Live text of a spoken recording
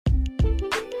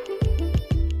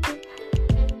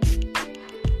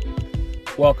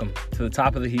Welcome to the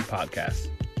Top of the Heat podcast.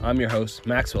 I'm your host,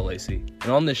 Maxwell Lacey,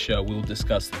 and on this show we will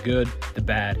discuss the good, the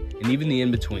bad, and even the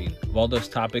in-between of all those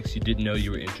topics you didn't know you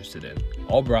were interested in,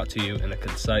 all brought to you in a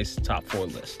concise top 4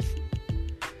 list.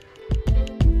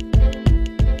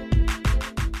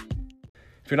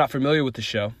 If you're not familiar with the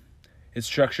show, it's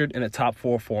structured in a top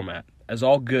 4 format. As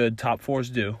all good top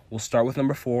 4s do, we'll start with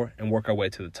number 4 and work our way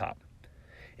to the top.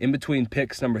 In between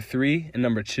picks number 3 and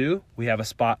number 2, we have a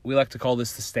spot. We like to call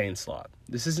this the stain slot.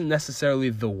 This isn't necessarily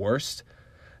the worst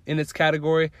in its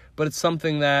category, but it's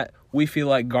something that we feel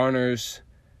like garners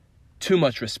too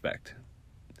much respect.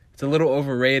 It's a little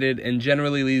overrated and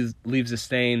generally leaves a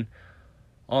stain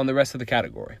on the rest of the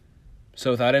category.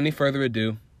 So without any further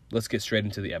ado, let's get straight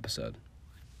into the episode.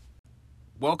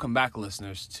 Welcome back,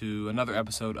 listeners, to another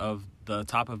episode of the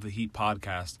Top of the Heat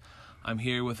podcast. I'm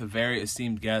here with a very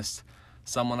esteemed guest,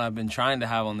 someone I've been trying to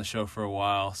have on the show for a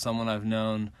while, someone I've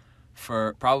known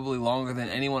for probably longer than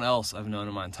anyone else I've known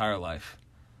in my entire life.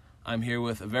 I'm here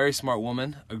with a very smart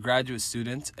woman, a graduate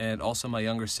student, and also my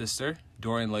younger sister,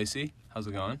 Dorian Lacey. How's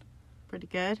it going? Pretty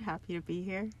good. Happy to be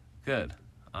here. Good.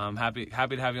 I'm happy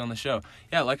to have you on the show.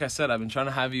 Yeah, like I said, I've been trying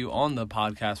to have you on the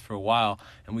podcast for a while,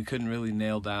 and we couldn't really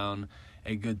nail down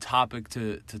a good topic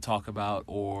to talk about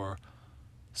or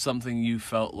something you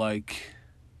felt like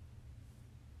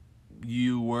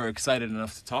you were excited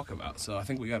enough to talk about. So I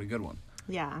think we got a good one.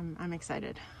 Yeah, I'm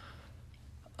excited.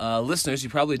 Listeners, you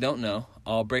probably don't know,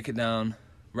 I'll break it down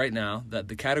right now, that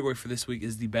the category for this week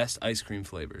is the best ice cream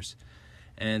flavors.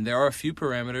 And there are a few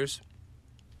parameters.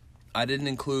 I didn't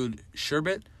include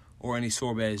sherbet or any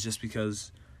sorbets just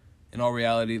because, in all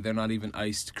reality, they're not even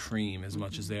iced cream as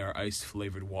much as they are iced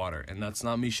flavored water. And that's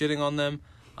not me shitting on them.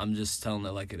 I'm just telling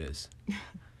it like it is.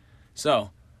 So,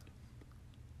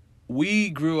 we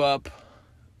grew up,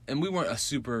 and we weren't a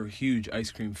super huge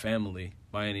ice cream family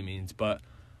by any means, but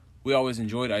we always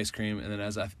enjoyed ice cream. And then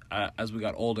as we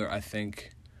got older, I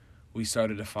think we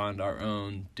started to find our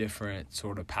own different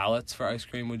sort of palettes for ice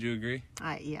cream. Would you agree?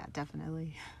 Yeah,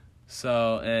 definitely.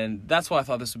 So, and that's why I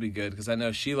thought this would be good, because I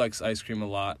know she likes ice cream a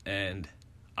lot, and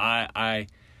I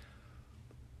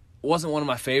wasn't one of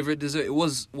my favorite dessert. It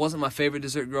wasn't my favorite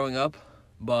dessert growing up,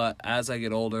 but as I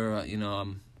get older,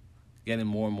 I'm getting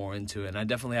more and more into it, and I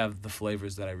definitely have the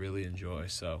flavors that I really enjoy.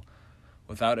 So,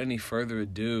 without any further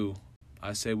ado,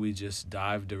 I say we just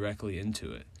dive directly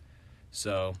into it.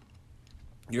 So,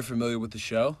 you're familiar with the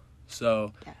show?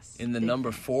 So, yes, in the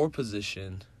number 4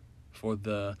 position for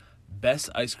the best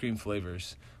ice cream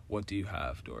flavors, what do you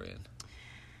have, Dorian?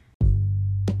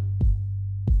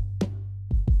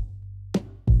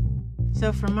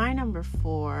 So for my number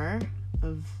 4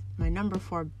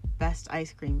 best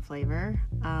ice cream flavor,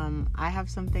 I have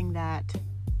something that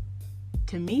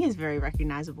to me is very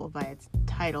recognizable by its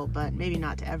title, but maybe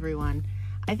not to everyone.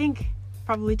 I think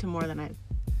probably to more than I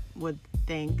would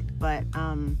think, but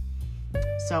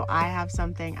so I have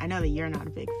something. I know that you're not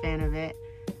a big fan of it,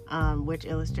 which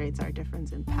illustrates our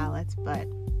difference in palates, but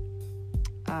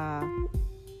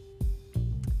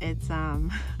it's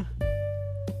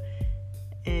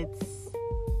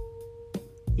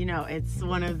it's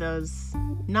one of those,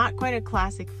 not quite a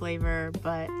classic flavor,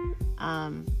 but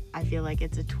I feel like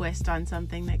it's a twist on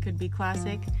something that could be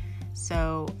classic.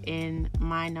 So in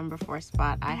my number 4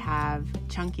 spot, I have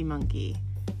Chunky Monkey,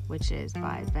 which is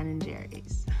by Ben &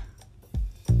 Jerry's.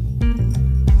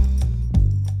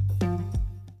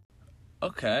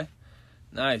 Okay,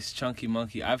 nice, Chunky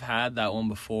Monkey. I've had that one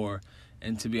before,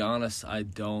 and to be honest, I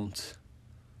don't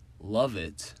love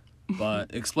it.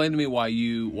 But explain to me why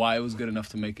it was good enough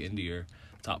to make it into your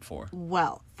top 4.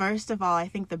 Well, first of all, I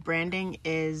think the branding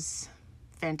is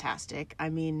fantastic. I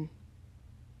mean,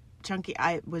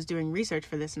 I was doing research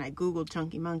for this, and I Googled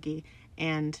Chunky Monkey,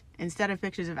 and instead of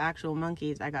pictures of actual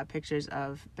monkeys, I got pictures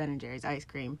of Ben & Jerry's ice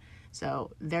cream.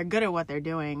 So they're good at what they're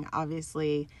doing.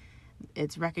 Obviously,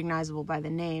 it's recognizable by the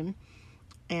name,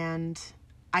 and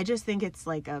I just think it's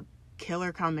like a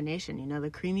killer combination. The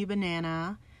creamy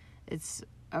banana, it's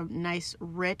a nice,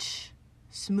 rich,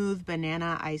 smooth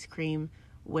banana ice cream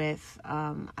with,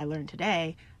 I learned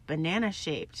today,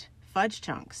 banana-shaped fudge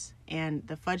chunks. And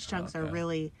the fudge chunks are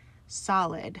really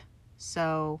solid.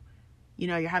 So,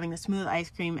 you're having the smooth ice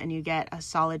cream and you get a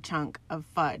solid chunk of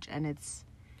fudge. And it's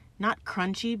not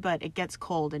crunchy, but it gets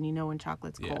cold. And when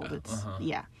chocolate's cold,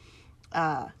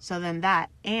 so then that,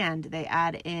 and they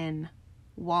add in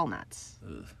walnuts,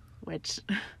 which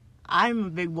I'm a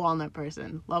big walnut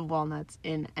person. Love walnuts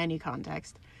in any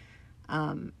context.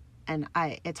 And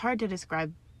it's hard to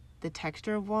describe the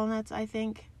texture of walnuts, I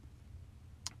think,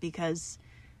 because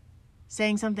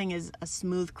saying something is a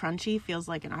smooth crunchy feels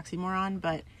like an oxymoron,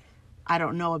 but I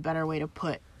don't know a better way to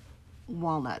put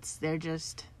walnuts. They're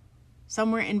just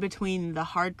somewhere in between the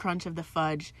hard crunch of the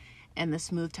fudge and the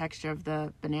smooth texture of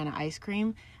the banana ice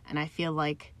cream. And I feel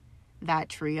like that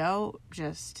trio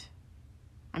just,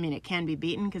 I mean, it can be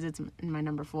beaten because it's in my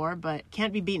number 4, but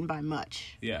can't be beaten by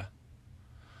much. Yeah.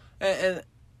 And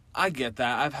I get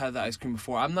that. I've had the ice cream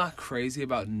before. I'm not crazy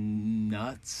about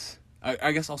nuts.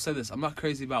 I guess I'll say this. I'm not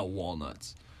crazy about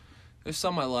walnuts. There's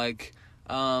some I like.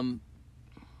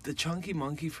 The Chunky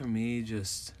Monkey for me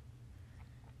just,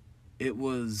 it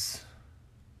was,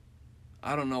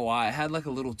 I don't know why. It had like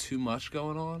a little too much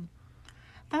going on.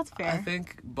 That's fair. I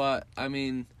think, but I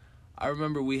mean, I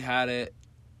remember we had it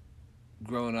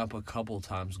growing up a couple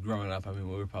times. Growing up, I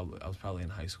mean, I was probably in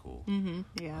high school. Mm-hmm.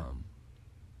 Yeah.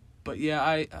 But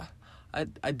yeah,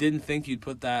 I didn't think you'd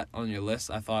put that on your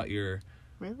list. I thought your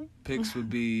Really? picks would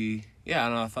be, yeah, I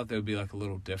don't know, I thought they would be like a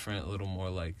little different, a little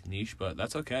more like niche, but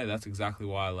that's okay. That's exactly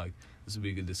why like this would be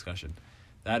a good discussion.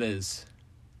 That is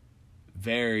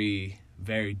very,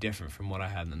 very different from what I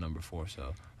had in the number 4,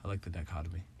 so I like the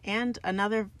dichotomy. And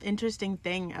another interesting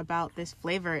thing about this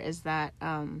flavor is that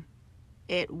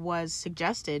it was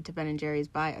suggested to Ben & Jerry's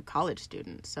by a college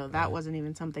student. So that wasn't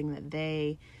even something that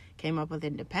they came up with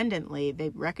independently. They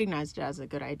recognized it as a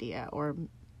good idea, or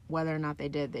whether or not they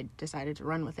did, they decided to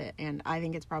run with it. And I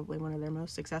think it's probably one of their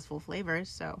most successful flavors.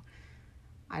 So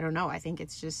I don't know. I think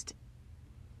it's just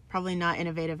probably not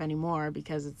innovative anymore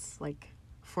because it's like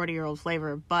 40-year-old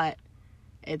flavor, but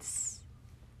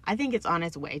I think it's on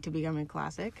its way to becoming a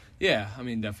classic. Yeah, I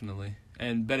mean, definitely.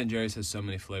 And Ben & Jerry's has so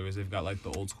many flavors. They've got like the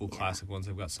old school classic ones.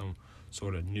 They've got some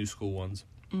sort of new school ones.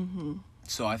 Mm-hmm.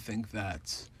 So I think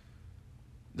that's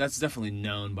definitely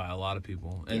known by a lot of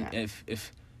people. And if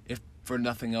for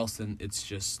nothing else, then it's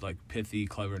just like pithy,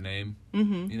 clever name.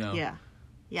 Mm-hmm. You know?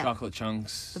 Yeah. Chocolate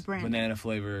chunks, banana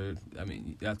flavor. I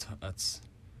mean, that's.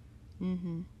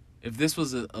 Mm-hmm. If this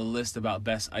was a list about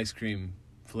best ice cream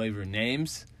flavor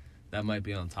names, that might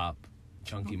be on top.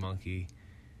 Chunky Monkey.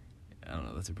 I don't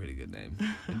know. That's a pretty good name.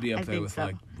 It'd be up there with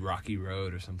like Rocky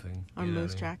Road or something. Or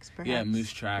Moose Tracks, perhaps. Yeah,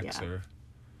 Moose Tracks or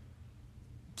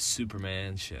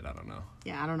Superman. Shit, I don't know.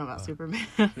 Yeah, I don't know about Superman.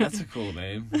 That's a cool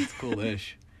name. It's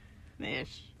cool-ish.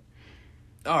 Ish.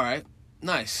 All right.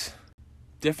 Nice.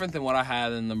 Different than what I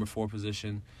had in number 4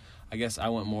 position. I guess I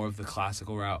went more of the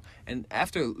classical route. And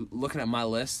after looking at my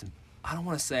list, I don't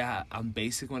want to say I'm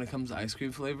basic when it comes to ice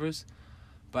cream flavors,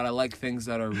 but I like things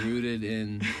that are rooted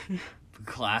in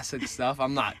classic stuff.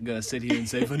 I'm not going to sit here and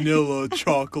say vanilla,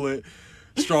 chocolate,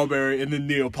 strawberry, and then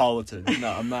Neapolitan.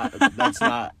 No, I'm not. That's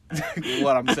not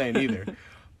what I'm saying either.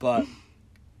 But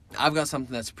I've got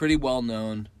something that's pretty well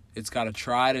known. It's got a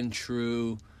tried and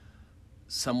true,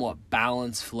 somewhat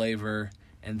balanced flavor,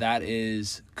 and that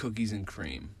is cookies and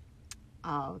cream.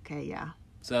 Oh, okay, yeah.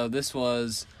 So this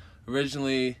was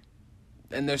originally,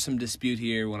 and there's some dispute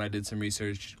here when I did some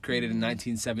research, created in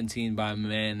 1917 by a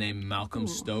man named Malcolm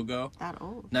Stogo. That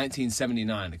old.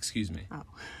 1979, excuse me.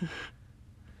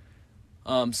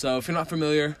 Oh. So if you're not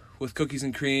familiar with cookies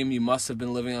and cream, you must have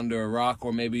been living under a rock,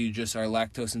 or maybe you just are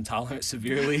lactose intolerant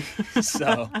severely.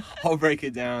 So I'll break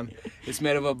it down. It's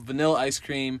made of a vanilla ice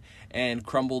cream and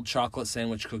crumbled chocolate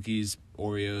sandwich cookies,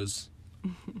 Oreos.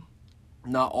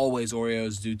 Not always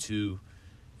Oreos due to,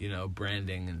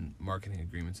 branding and marketing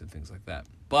agreements and things like that.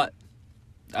 But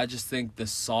I just think the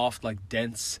soft, like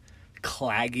dense,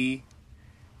 claggy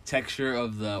texture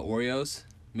of the Oreos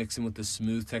mixing with the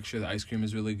smooth texture of the ice cream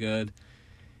is really good.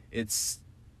 It's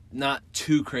not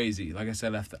too crazy. Like I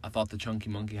said, I thought the Chunky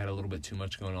Monkey had a little bit too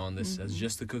much going on. This has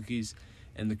just the cookies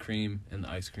and the cream and the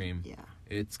ice cream. Yeah.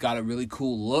 It's got a really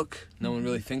cool look. No one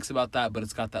really thinks about that, but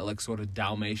it's got that like sort of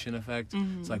Dalmatian effect.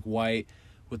 It's like white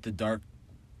with the dark,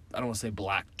 I don't want to say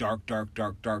black, dark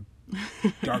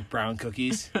brown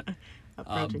cookies.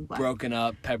 Approaching black. Broken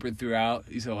up, peppered throughout.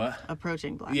 You said what?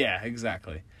 Approaching black. Yeah,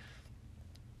 exactly.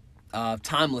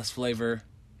 Timeless flavor.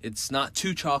 It's not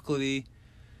too chocolatey,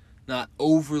 not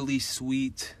overly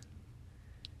sweet.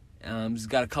 It's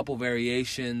got a couple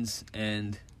variations,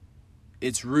 and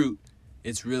its root,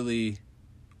 it's really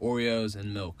Oreos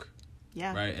and milk.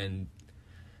 Yeah. Right? And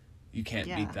you can't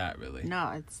beat that, really.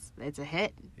 No, it's a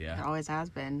hit. Yeah. It always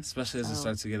has been. Especially as it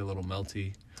starts to get a little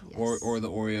melty. Yes. Or the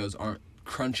Oreos aren't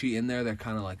crunchy in there. They're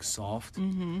kind of like soft.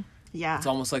 Mm-hmm. Yeah. It's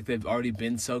almost like they've already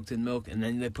been soaked in milk, and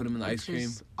then they put them in the ice cream.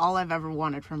 Is all I've ever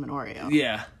wanted from an Oreo.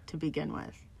 Yeah. To begin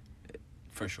with.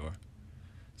 For sure.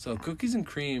 So cookies and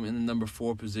cream in the number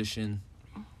 4 position.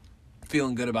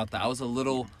 Feeling good about that.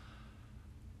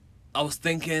 I was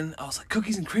thinking, like,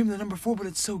 cookies and cream in the number 4, but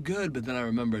it's so good. But then I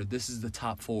remembered this is the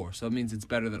top 4, so it means it's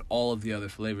better than all of the other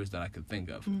flavors that I could think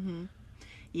of. Mm-hmm.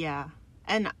 Yeah.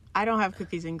 And I don't have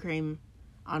cookies and cream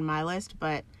on my list,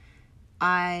 but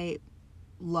I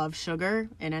love sugar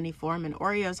in any form, and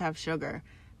Oreos have sugar.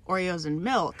 Oreos and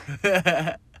milk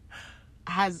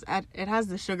has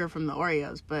the sugar from the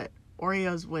Oreos, but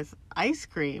Oreos with ice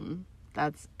cream,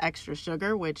 that's extra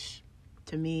sugar, which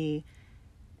to me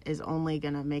is only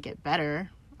going to make it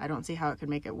better. I don't see how it could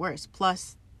make it worse.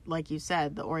 Plus, like you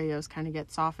said, the Oreos kind of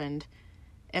get softened.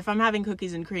 If I'm having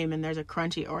cookies and cream and there's a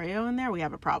crunchy Oreo in there, we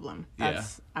have a problem. I'm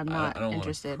not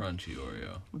interested. I don't want a crunchy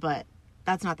Oreo. But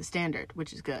that's not the standard,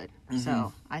 which is good. Mm-hmm.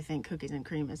 So I think cookies and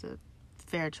cream is a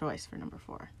fair choice for number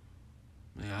 4.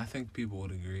 Yeah, I think people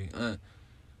would agree. I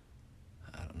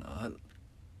don't know.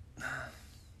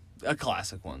 A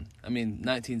classic one. I mean,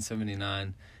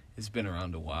 1979, it's been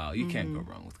around a while. You can't go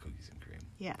wrong with cookies and cream.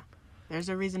 Yeah. There's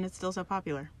a reason it's still so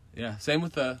popular. Yeah, same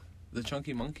with the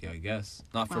Chunky Monkey, I guess.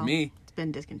 Not for me. It's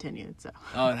been discontinued, so.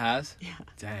 Oh, it has? Yeah.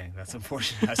 Dang, that's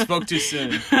unfortunate. I spoke too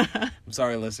soon. I'm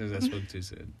sorry, listeners, I spoke too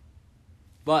soon.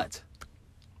 But,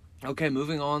 okay,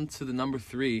 moving on to the number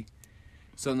 3.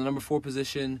 So in the number 4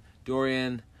 position,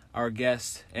 Dorian, our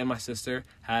guest, and my sister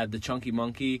had the Chunky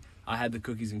Monkey. I had the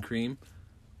cookies and cream.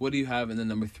 What do you have in the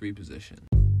number 3 position?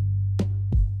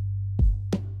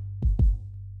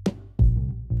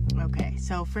 Okay,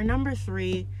 so for number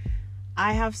 3,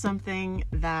 I have something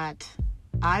that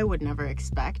I would never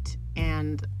expect,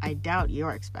 and I doubt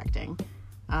you're expecting.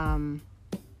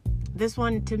 This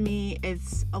one, to me,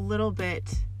 it's a little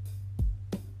bit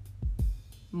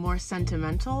more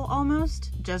sentimental,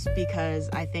 almost, just because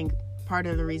I think part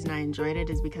of the reason I enjoyed it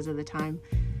is because of the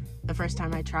first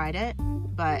time I tried it.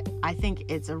 But I think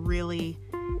it's a really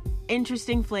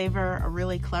interesting flavor, a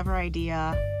really clever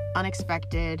idea,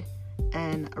 unexpected,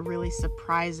 and a really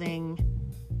surprisingly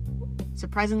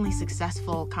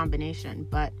successful combination.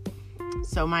 But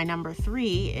so my number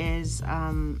 3 is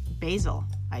basil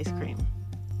ice cream.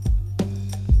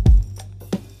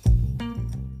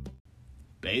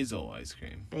 Basil ice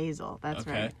cream. Basil, that's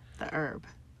okay. Right. The herb.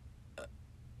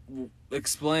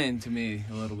 Explain to me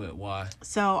a little bit why.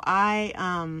 So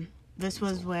this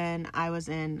was when I was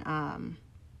in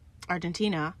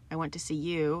Argentina. I went to see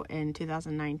you in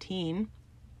 2019,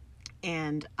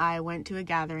 and I went to a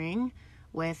gathering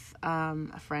with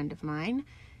a friend of mine,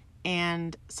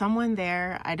 and someone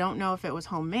there, I don't know if it was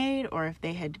homemade or if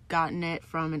they had gotten it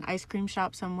from an ice cream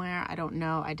shop somewhere. I don't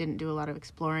know. I didn't do a lot of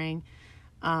exploring.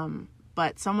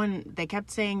 But they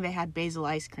kept saying they had basil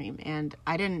ice cream, and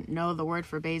I didn't know the word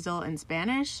for basil in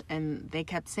Spanish, and they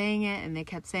kept saying it, and they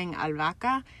kept saying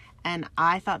albahaca, and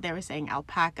I thought they were saying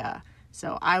alpaca.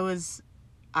 So I was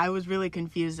really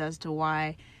confused as to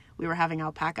why we were having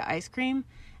alpaca ice cream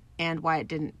and why it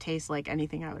didn't taste like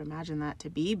anything I would imagine that to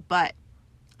be. But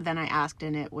then I asked,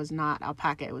 and it was not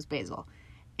alpaca, it was basil.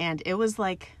 And it was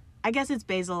like, I guess it's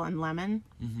basil and lemon,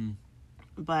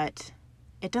 but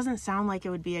it doesn't sound like it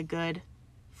would be a good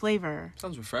flavor.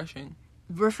 Sounds refreshing.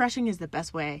 Refreshing is the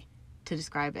best way to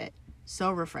describe it. So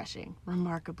refreshing.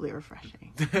 Remarkably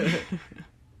refreshing.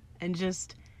 And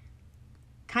just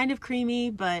kind of creamy,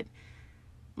 but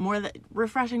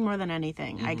refreshing more than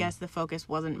anything. I guess the focus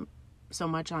wasn't so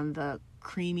much on the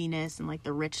creaminess and like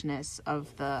the richness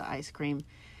of the ice cream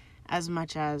as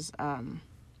much as, I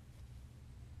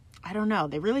don't know.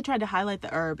 They really tried to highlight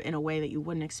the herb in a way that you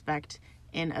wouldn't expect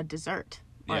in a dessert.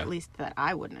 Or at least that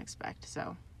I wouldn't expect.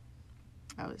 So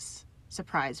I was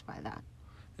surprised by that.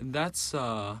 And that's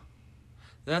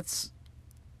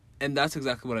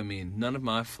exactly what I mean. None of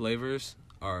my flavors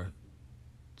are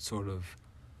sort of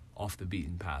off the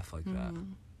beaten path like that.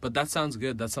 But that sounds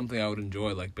good. That's something I would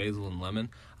enjoy, like basil and lemon.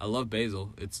 I love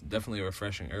basil. It's definitely a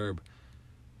refreshing herb.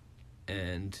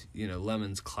 And,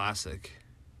 lemon's classic.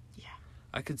 Yeah.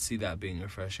 I could see that being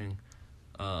refreshing.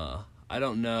 I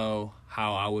don't know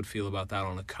how I would feel about that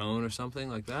on a cone or something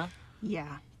like that.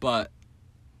 Yeah. But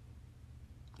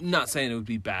not saying it would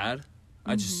be bad.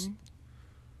 I just...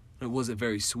 Was it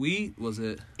very sweet? Was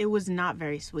it... It was not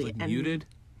very sweet. Like muted?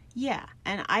 Yeah.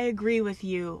 And I agree with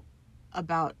you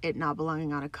about it not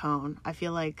belonging on a cone. I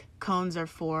feel like cones are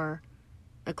for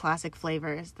the classic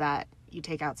flavors that you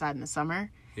take outside in the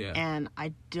summer. Yeah. And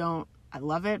I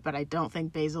love it, but I don't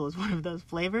think basil is one of those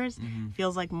flavors.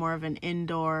 Feels like more of an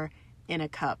indoor... in a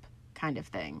cup kind of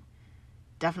thing.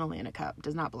 Definitely in a cup.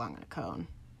 Does not belong in a cone.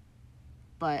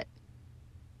 But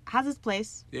has its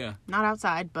place. Yeah. Not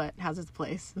outside, but has its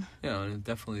place. Yeah, and it's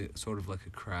definitely sort of like a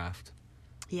craft.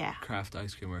 Yeah. Craft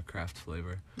ice cream or a craft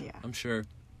flavor. Yeah. I'm sure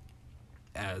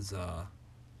as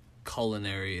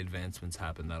culinary advancements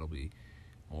happen, that'll be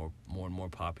more and more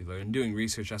popular. And doing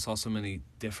research, I saw so many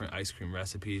different ice cream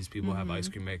recipes. People have ice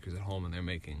cream makers at home, and they're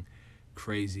making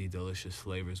crazy delicious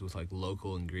flavors with like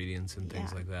local ingredients and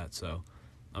things like that. So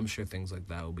I'm sure things like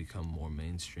that will become more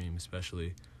mainstream,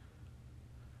 especially,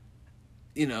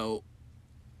 you know,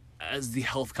 as the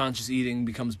health-conscious eating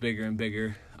becomes bigger and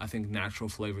bigger. I think natural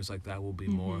flavors like that will be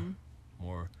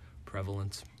more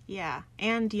prevalent. Yeah,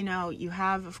 and, you know, you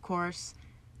have, of course,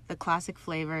 the classic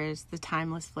flavors, the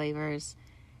timeless flavors,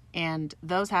 and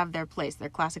those have their place. They're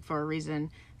classic for a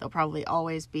reason. They'll probably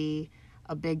always be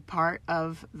a big part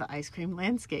of the ice cream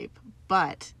landscape.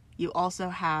 But you also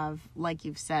have, like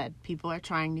you've said, people are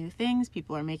trying new things,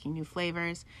 people are making new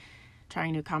flavors,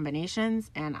 trying new combinations,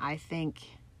 and I think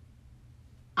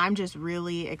I'm just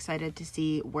really excited to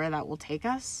see where that will take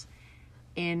us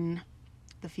in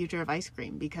the future of ice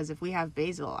cream. Because if we have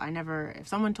basil, if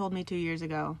someone told me 2 years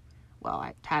ago, well,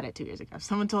 I had it 2 years ago. If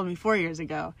someone told me 4 years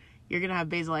ago, you're going to have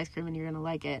basil ice cream and you're going to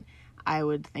like it, I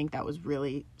would think that was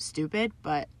really stupid.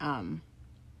 But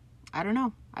I don't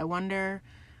know. I wonder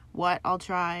what I'll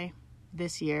try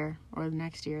this year or the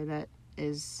next year that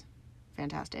is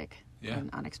fantastic and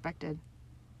unexpected.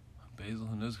 Basil,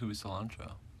 who knows, could be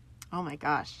cilantro. Oh my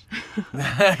gosh.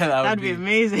 that would be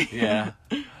amazing. Yeah.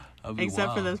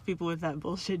 Except for those people with that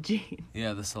bullshit gene.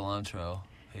 Yeah, the cilantro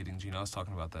hating gene. I was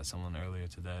talking about that someone earlier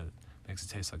today. It makes it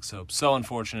taste like soap. So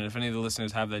unfortunate. If any of the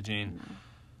listeners have that gene,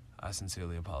 I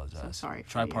sincerely apologize. So sorry.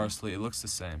 Try parsley. It looks the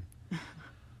same.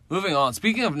 Moving on.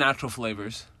 Speaking of natural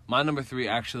flavors, my number 3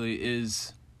 actually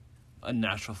is a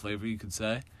natural flavor, you could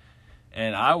say.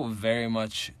 And I would very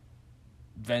much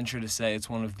venture to say it's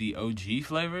one of the OG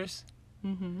flavors.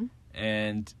 Mm-hmm.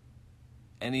 And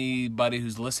anybody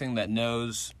who's listening that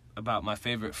knows about my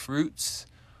favorite fruits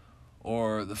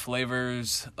or the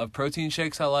flavors of protein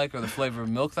shakes I like or the flavor of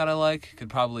milk that I like could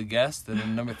probably guess that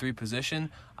in number 3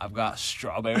 position, I've got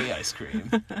strawberry ice cream.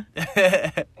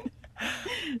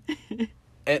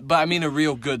 But I mean a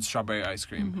real good strawberry ice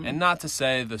cream. Mm-hmm. And not to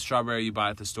say the strawberry you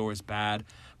buy at the store is bad,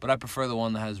 but I prefer the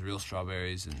one that has real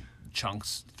strawberries and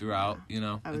chunks throughout, you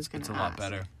know. It's a lot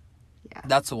better. Yeah.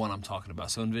 That's the one I'm talking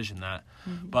about, so envision that.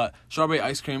 Mm-hmm. But strawberry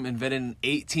ice cream invented in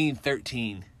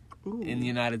 1813 in the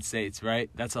United States, right?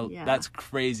 That's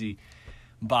crazy.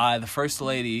 By the First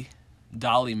Lady,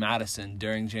 Dolly Madison,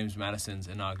 during James Madison's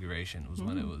inauguration was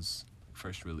when it was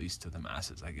first released to the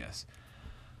masses, I guess.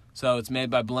 So it's made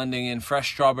by blending in fresh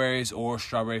strawberries or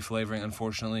strawberry flavoring,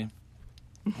 unfortunately,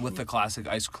 with the classic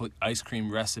ice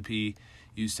cream recipe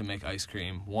used to make ice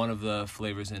cream. One of the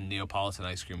flavors in Neapolitan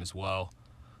ice cream as well,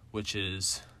 which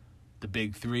is the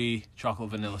big 3,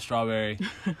 chocolate, vanilla, strawberry,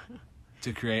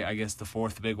 to create, I guess, the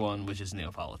 4th big one, which is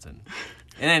Neapolitan.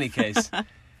 In any case,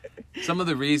 some of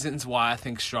the reasons why I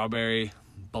think strawberry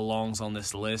belongs on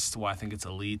this list, why I think it's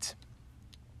elite,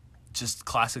 just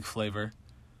classic flavor.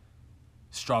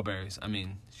 Strawberries. I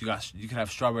mean, you could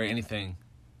have strawberry anything.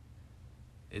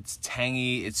 It's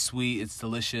tangy, it's sweet, it's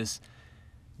delicious.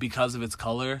 Because of its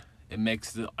color, it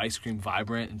makes the ice cream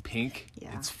vibrant and pink.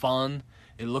 Yeah. It's fun.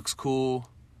 It looks cool.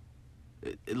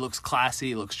 It looks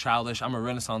classy. It looks childish. I'm a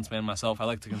Renaissance man myself. I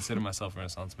like to consider myself a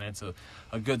Renaissance man. So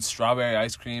a good strawberry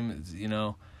ice cream is,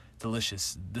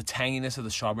 delicious. The tanginess of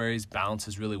the strawberries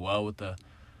balances really well with the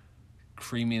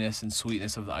creaminess and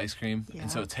sweetness of the ice cream. Yeah.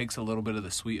 And so it takes a little bit of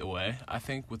the sweet away, I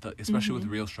think, especially with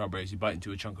real strawberries. You bite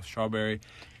into a chunk of strawberry,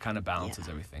 it kind of balances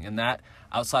everything. And that,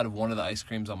 outside of one of the ice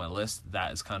creams on my list,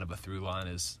 that is kind of a through line,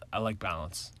 is I like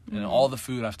balance. And all the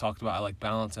food I've talked about, I like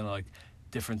balance and I like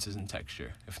differences in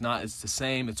texture. If not, it's the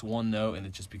same, it's one note, and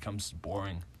it just becomes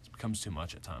boring. It becomes too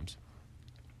much at times.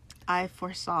 I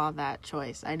foresaw that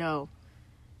choice. I know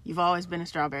you've always been a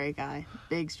strawberry guy,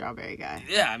 big strawberry guy.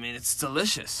 Yeah, I mean, it's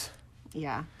delicious.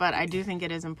 Yeah, but I do think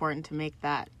it is important to make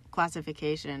that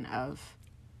classification of,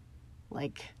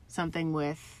 like, something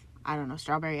with, I don't know,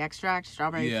 strawberry extract,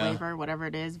 strawberry flavor, whatever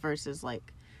it is, versus,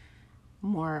 like,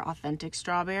 more authentic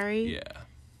strawberry. Yeah.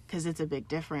 Because it's a big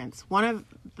difference. One of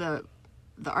the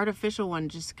artificial one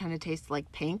just kind of tastes like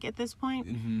pink at this point,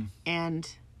 and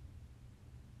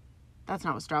that's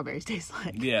not what strawberries taste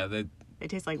like. Yeah, they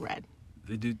taste like red.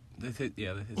 They do. They taste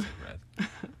like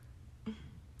red.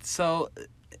 So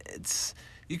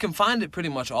you can find it pretty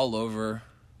much all over,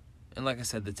 and like I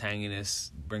said, the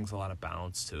tanginess brings a lot of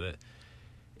balance to it.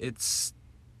 It's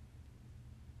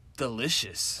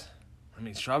delicious. I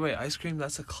mean, strawberry ice cream,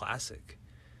 that's a classic.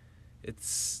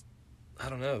 It's, I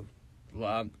don't know.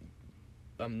 Well,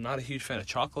 I'm not a huge fan of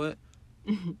chocolate.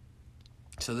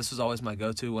 So this was always my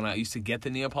go-to. When I used to get the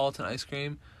Neapolitan ice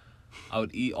cream, I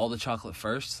would eat all the chocolate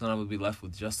first, then I would be left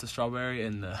with just the strawberry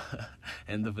and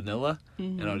the vanilla,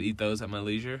 and I would eat those at my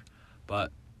leisure.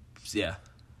 But yeah,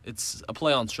 it's a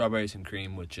play on strawberries and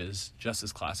cream, which is just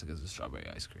as classic as the strawberry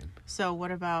ice cream. So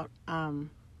what about, do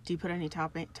you put any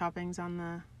toppings on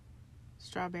the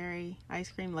strawberry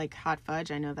ice cream, like hot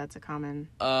fudge. I know that's a common.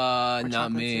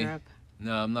 Not me. Syrup.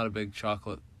 No, I'm not a big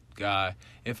chocolate guy.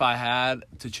 If I had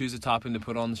to choose a topping to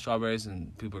put on the strawberries,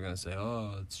 and people are gonna say,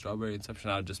 "Oh, it's strawberry Inception,"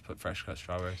 I would just put fresh cut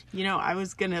strawberries. You know, I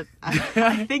was gonna.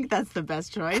 I think that's the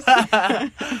best choice.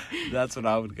 That's what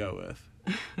I would go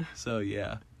with. So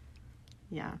yeah.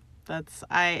 Yeah,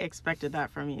 I expected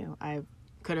that from you. I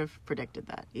could have predicted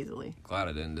that easily. Glad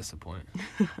I didn't disappoint.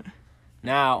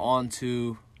 Now on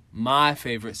to my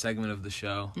favorite segment of the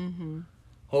show. Mm-hmm.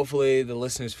 Hopefully the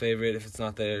listeners' favorite. If it's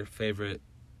not their favorite,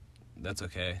 that's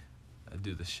okay. I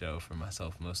do this show for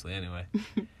myself mostly anyway.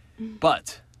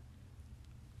 But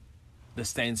the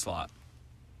stain slot.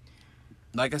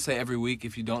 Like I say every week,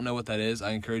 if you don't know what that is,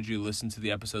 I encourage you to listen to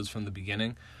the episodes from the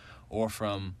beginning or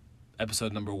from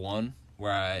episode number 1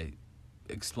 where I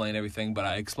explain everything, but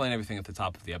I explain everything at the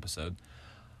top of the episode.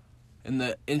 In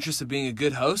the interest of being a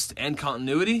good host and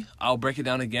continuity, I'll break it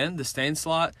down again. The stain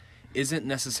slot isn't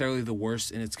necessarily the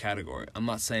worst in its category. I'm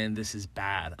not saying this is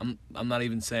bad. I'm not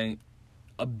even saying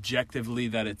objectively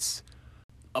that it's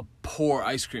a poor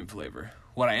ice cream flavor.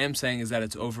 What I am saying is that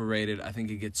it's overrated. I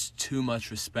think it gets too much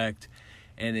respect,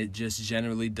 and it just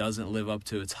generally doesn't live up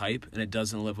to its hype, and it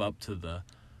doesn't live up to the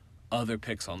other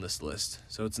picks on this list.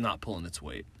 So it's not pulling its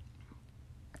weight.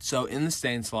 So in the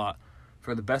stain slot,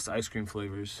 for the best ice cream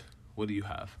flavors, what do you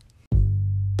have?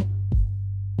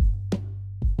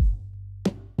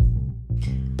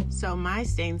 So my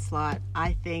stain slot,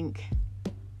 I think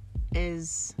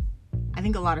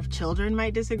a lot of children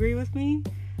might disagree with me.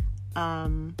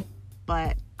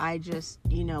 But I just,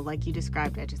 like you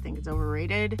described, I just think it's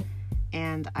overrated,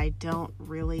 and I don't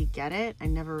really get it. I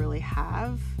never really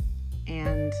have,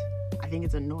 and I think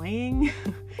it's annoying.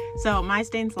 So my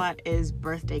stain slot is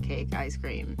birthday cake ice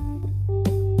cream.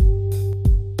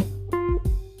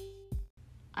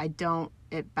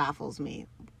 It baffles me.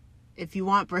 If you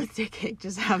want birthday cake,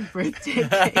 just have birthday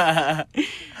cake.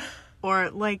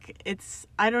 Or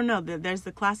I don't know, there's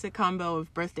the classic combo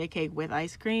of birthday cake with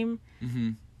ice cream.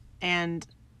 Mm-hmm. And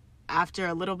after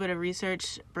a little bit of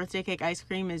research, birthday cake ice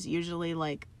cream is usually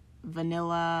like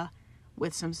vanilla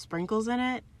with some sprinkles in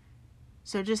it.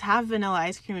 So just have vanilla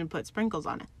ice cream and put sprinkles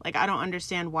on it. I don't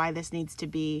understand why this needs to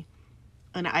be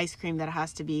an ice cream that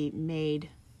has to be made.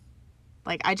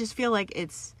 I just feel like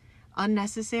it's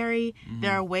unnecessary. Mm-hmm.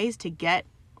 There are ways to get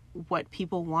what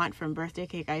people want from birthday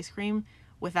cake ice cream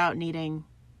without needing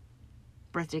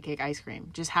birthday cake ice cream.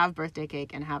 Just have birthday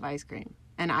cake and have ice cream.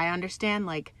 And I understand,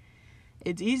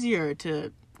 it's easier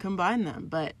to combine them,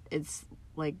 but it's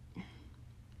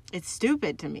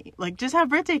stupid to me. Just have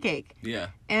birthday cake. Yeah.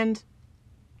 And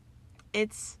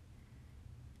it's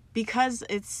because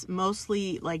it's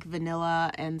mostly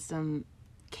vanilla and some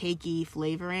cakey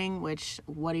flavoring, which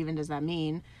what even does that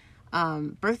mean?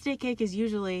 Birthday cake is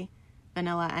usually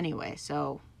vanilla anyway,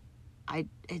 so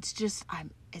it's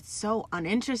so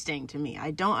uninteresting to me.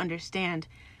 I don't understand,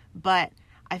 but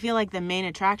I feel like the main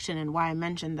attraction and why I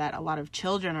mentioned that a lot of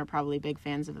children are probably big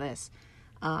fans of this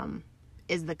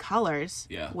is the colors,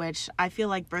 which I feel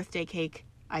like birthday cake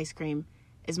ice cream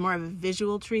is more of a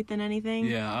visual treat than anything.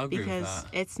 Yeah, I agree with because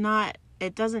that.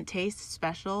 It doesn't taste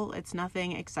special. It's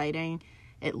nothing exciting.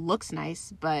 It looks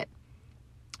nice, but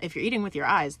if you're eating with your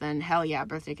eyes, then hell yeah,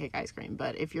 birthday cake ice cream.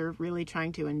 But if you're really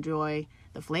trying to enjoy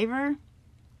the flavor,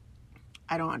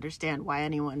 I don't understand why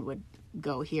anyone would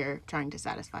go here trying to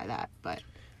satisfy that. But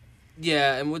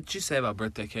yeah, and what you say about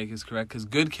birthday cake is correct, because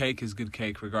good cake is good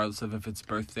cake regardless of if it's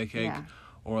birthday cake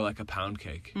or a pound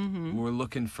cake. Mm-hmm. We're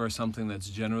looking for something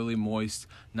that's generally moist,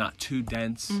 not too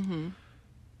dense,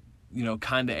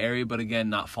 kind of airy, but again,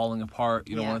 not falling apart.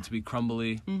 You don't want it to be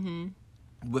crumbly. Mm-hmm.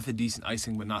 With a decent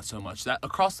icing, but not so much. That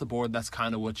across the board, that's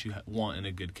kind of what you want in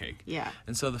a good cake. Yeah.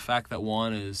 And so the fact that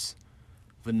one is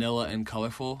vanilla and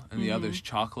colorful, and the other's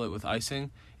chocolate with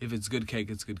icing, if it's good cake,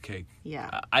 it's good cake.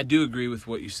 Yeah. I do agree with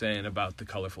what you're saying about the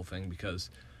colorful thing, because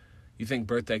you think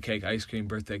birthday cake ice cream,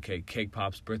 birthday cake cake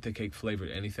pops, birthday cake flavored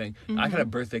anything. Mm-hmm. I could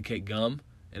have birthday cake gum,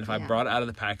 and if I brought it out of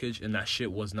the package and that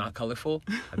shit was not colorful,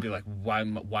 I'd be like, why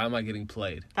am I getting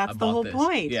played? That's the whole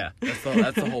point. Yeah, that's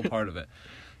the whole part of it.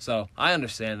 So I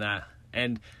understand that.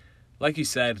 And like you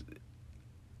said,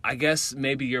 I guess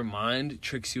maybe your mind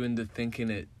tricks you into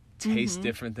thinking it tastes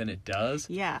different than it does.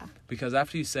 Yeah. Because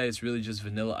after you say it's really just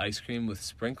vanilla ice cream with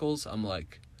sprinkles, I'm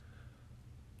like,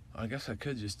 I guess I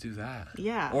could just do that.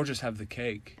 Yeah. Or just have the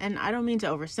cake. And I don't mean to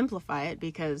oversimplify it,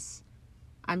 because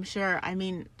I'm sure,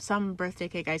 some birthday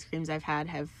cake ice creams I've had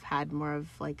have had more of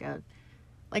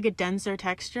a denser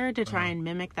texture to try and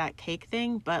mimic that cake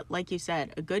thing. But like you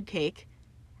said, a good cake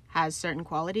has certain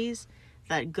qualities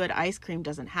that good ice cream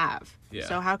doesn't have. Yeah.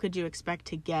 So how could you expect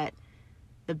to get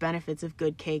the benefits of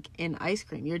good cake in ice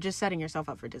cream. You're just setting yourself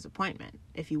up for disappointment.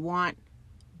 If you want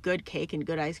good cake and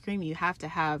good ice cream, you have to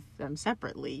have them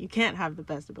separately. You can't have the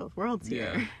best of both worlds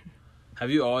here. Yeah.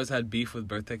 Have you always had beef with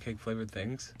birthday cake flavored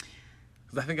things?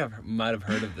 Because I think I might have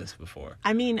heard of this before.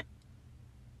 I mean,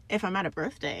 if I'm at a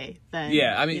birthday, then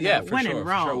for when sure, in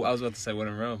Rome. for sure. I was about to say when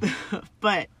in Rome.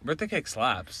 But Birthday cake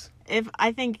slaps.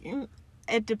 I think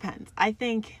it depends. I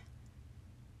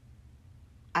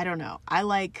don't know. I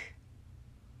like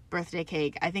birthday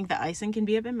cake. I think the icing can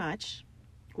be a bit much,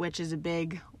 which is a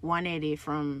big 180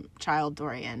 from Child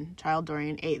Dorian. Child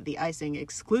Dorian ate the icing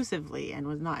exclusively and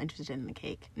was not interested in the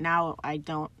cake. Now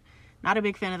not a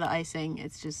big fan of the icing.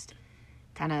 It's just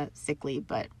kind of sickly,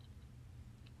 but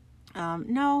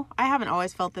no, I haven't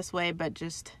always felt this way, but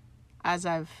just as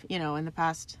I've, in the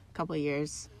past couple of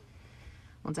years,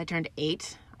 once I turned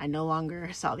 8, I no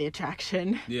longer saw the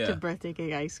attraction to birthday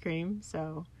cake ice cream,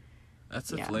 so.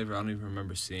 That's a flavor I don't even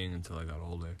remember seeing until I got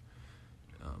older,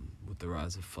 with the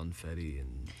rise of funfetti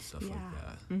and stuff like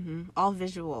that. Mm-hmm. All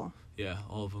visual. Yeah,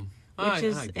 all of them.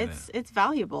 It's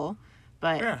valuable,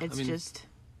 but it's just,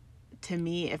 to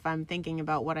me, if I'm thinking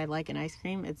about what I like in ice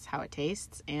cream, it's how it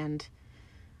tastes, and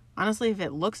honestly, if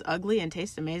it looks ugly and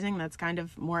tastes amazing, that's kind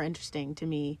of more interesting to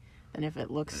me than if it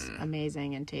looks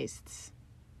amazing and tastes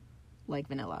like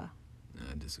vanilla.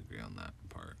 I disagree on that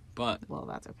part, but well,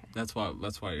 that's okay. That's why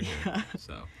you're here.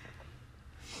 So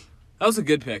that was a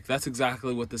good pick. That's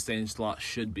exactly what the stage slot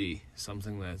should be.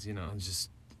 Something that's just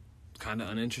kind of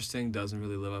uninteresting, doesn't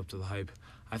really live up to the hype.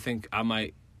 I think I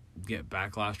might get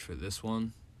backlash for this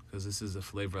one because this is a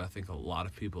flavor I think a lot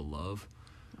of people love.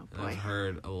 Oh, and I've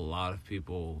heard a lot of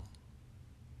people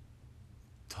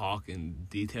talk in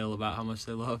detail about how much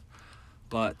they love.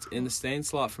 But in the stain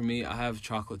slot for me, I have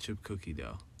chocolate chip cookie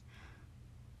dough.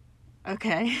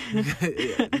 Okay.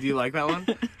 Do you like that one?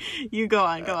 You go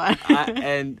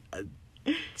on.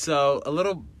 So a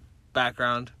little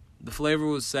background. The flavor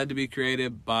was said to be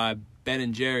created by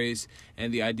Ben & Jerry's,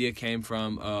 and the idea came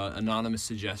from an anonymous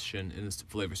suggestion in the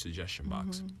flavor suggestion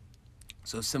box. Mm-hmm.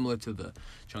 So similar to the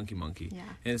Chunky Monkey. Yeah.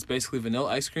 And it's basically vanilla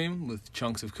ice cream with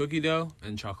chunks of cookie dough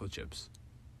and chocolate chips.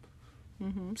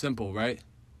 Mm-hmm. Simple, right?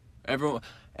 Everyone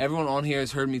on here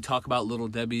has heard me talk about Little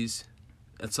Debbie's.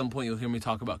 At some point, you'll hear me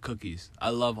talk about cookies. I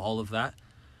love all of that.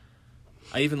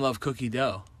 I even love cookie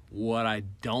dough. What I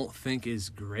don't think is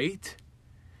great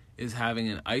is having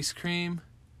an ice cream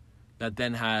that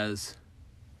then has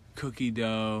cookie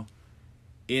dough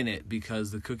in it, because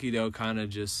the cookie dough kind of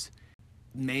just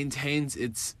maintains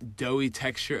its doughy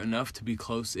texture enough to be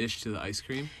close-ish to the ice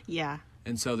cream. Yeah.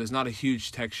 And so there's not a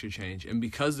huge texture change. And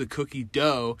because the cookie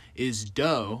dough is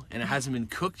dough and it hasn't been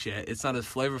cooked yet, it's not as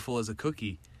flavorful as a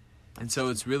cookie. And so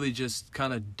it's really just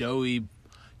kind of doughy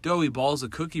balls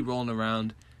of cookie rolling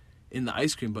around in the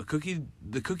ice cream. But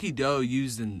the cookie dough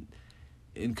used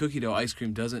in cookie dough ice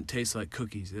cream doesn't taste like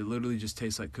cookies. It literally just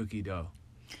tastes like cookie dough.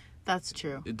 That's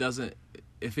true. It doesn't.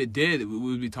 If it did, we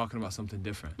would be talking about something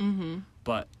different. Mm-hmm.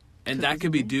 That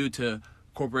could be due to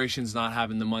corporations not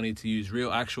having the money to use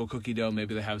real actual cookie dough.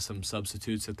 Maybe they have some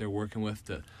substitutes that they're working with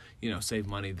to, save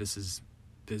money. This is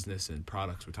business and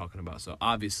products we're talking about. So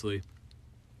obviously,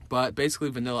 but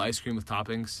basically vanilla ice cream with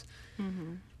toppings.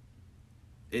 Mm-hmm.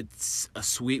 It's a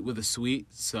sweet with a sweet,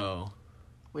 so.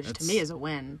 Which to me is a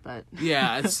win, but.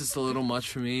 Yeah, it's just a little much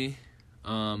for me.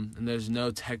 And there's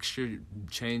no texture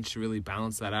change to really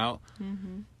balance that out.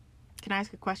 Mm-hmm. Can I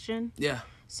ask a question? Yeah.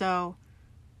 So,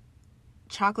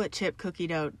 chocolate chip cookie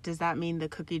dough, does that mean the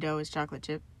cookie dough is chocolate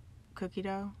chip cookie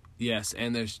dough? Yes,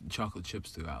 and there's chocolate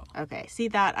chips throughout. Okay, see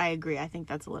that, I agree. I think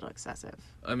that's a little excessive.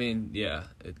 I mean, yeah,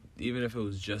 even if it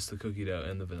was just the cookie dough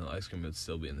and the vanilla ice cream, it would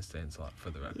still be in the stain slot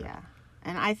for the record. Yeah,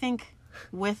 and I think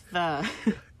with the,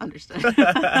 understood,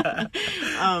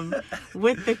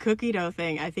 with the cookie dough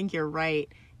thing, I think you're right.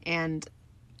 And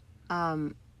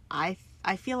I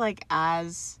feel like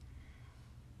as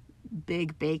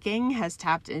big baking has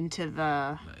tapped into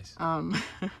the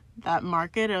that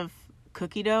market of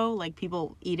cookie dough, like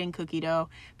people eating cookie dough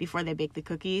before they bake the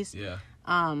cookies. Yeah.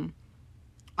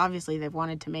 Obviously they've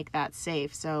wanted to make that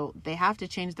safe, so they have to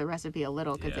change the recipe a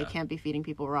little because they can't be feeding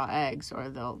people raw eggs or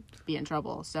they'll be in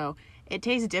trouble. So it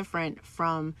tastes different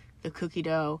from the cookie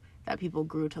dough that people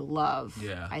grew to love.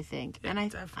 Yeah. I think. Yeah, and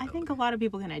I think a lot of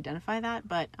people can identify that,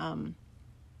 but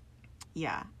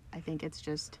yeah, I think it's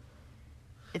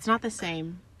not the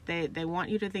same. They want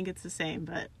you to think it's the same,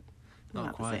 but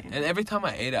not quite. And every time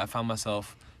I ate it, I found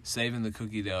myself saving the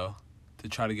cookie dough to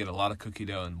try to get a lot of cookie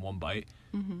dough in one bite,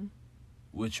 mm-hmm.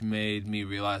 which made me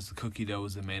realize the cookie dough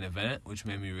was the main event, which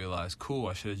made me realize, cool,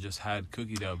 I should have just had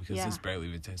cookie dough because this barely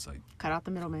even tastes like cut out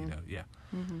the middleman. Yeah.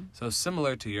 Mm-hmm. So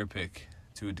similar to your pick,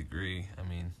 to a degree. I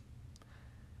mean,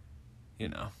 you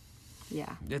know.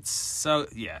 Yeah. It's so,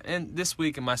 yeah. And this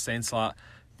week in my stain slot,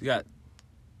 we got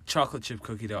chocolate chip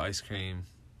cookie dough ice cream,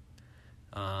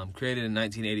 created in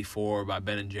 1984 by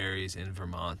Ben & Jerry's in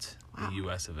Vermont, the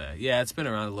U.S. of A. Yeah, it's been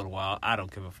around a little while. I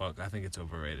don't give a fuck. I think it's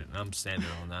overrated, and I'm standing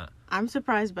on that. I'm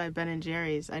surprised by Ben &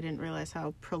 Jerry's. I didn't realize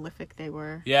how prolific they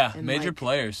were. Yeah, in, major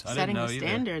players. I didn't know setting the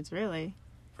standards, really.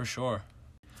 For sure.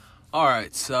 All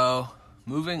right, so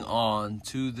moving on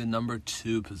to the number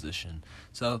 2 position.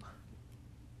 So,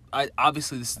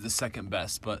 obviously this is the second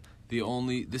best, but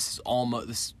this is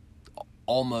almost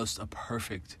a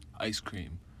perfect ice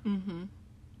cream. Mm-hmm.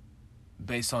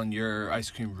 Based on your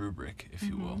ice cream rubric, if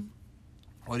you will.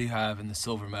 What do you have in the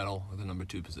silver medal or the number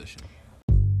 2 position?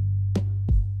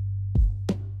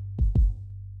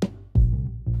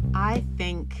 I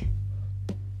think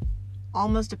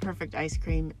almost a perfect ice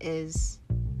cream is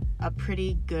a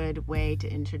pretty good way to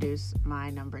introduce my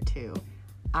number 2.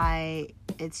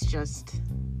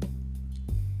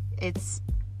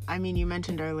 You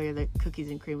mentioned earlier that Cookies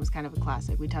and Cream was kind of a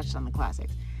classic. We touched on the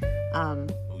classics. Oh,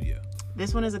 yeah.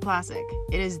 This one is a classic.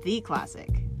 It is the classic.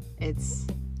 It's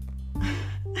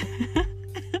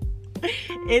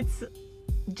it's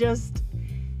just,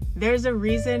 there's a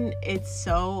reason it's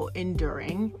so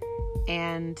enduring,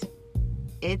 and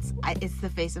it's the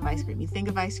face of ice cream. You think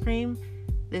of ice cream,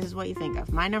 this is what you think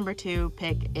of. My number 2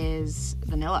 pick is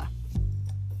vanilla.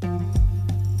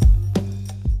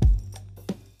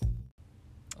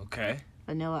 Okay.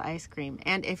 Vanilla ice cream.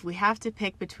 And if we have to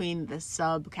pick between the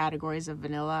subcategories of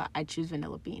vanilla, I choose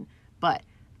vanilla bean. But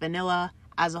vanilla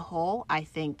as a whole, I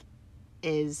think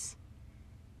it's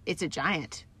a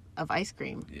giant of ice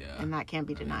cream. Yeah. And that can't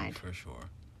be denied. For sure.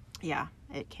 Yeah,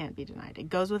 it can't be denied. It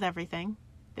goes with everything.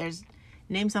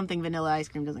 Name something vanilla ice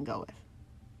cream doesn't go with.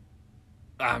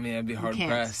 I mean, I'd be hard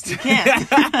pressed. You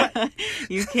can't.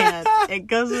 You can't. It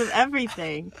goes with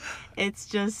everything. It's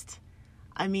just,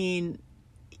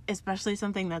 especially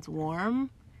something that's warm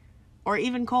or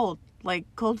even cold, like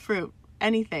cold fruit,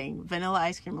 anything. Vanilla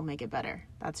ice cream will make it better.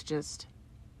 That's just,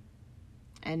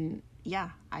 and yeah,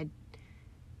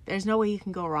 there's no way you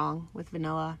can go wrong with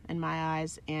vanilla in my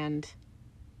eyes, and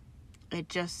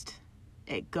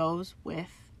it goes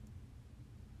with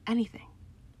anything.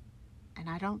 And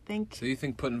I don't think... So you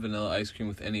think putting vanilla ice cream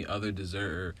with any other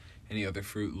dessert or any other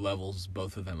fruit levels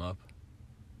both of them up?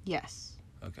 Yes.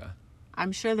 Okay.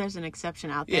 I'm sure there's an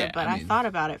exception out there, but I thought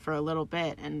about it for a little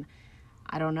bit, and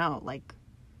I don't know, like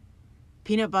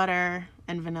peanut butter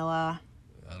and vanilla.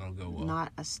 That'll go well.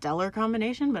 Not a stellar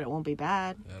combination, but it won't be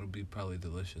bad. That'll be probably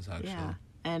delicious, actually. Yeah.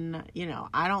 And,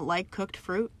 I don't like cooked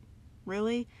fruit,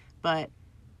 really, but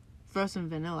throw some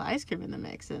vanilla ice cream in the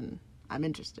mix, and I'm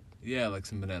interested. Yeah, like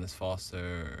some Bananas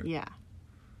Foster. Yeah.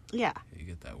 You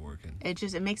get that working.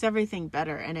 It makes everything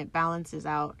better, and it balances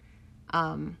out.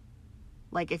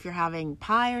 Like if you're having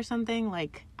pie or something,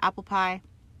 like apple pie,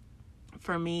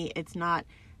 for me, it's not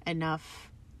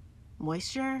enough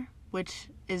moisture, which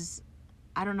is,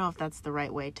 I don't know if that's the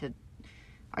right way to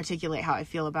articulate how I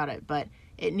feel about it, but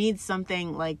it needs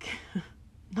something like,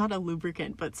 not a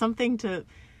lubricant, but something to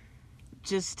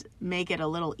just make it a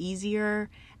little easier.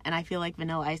 And I feel like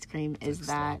vanilla ice cream is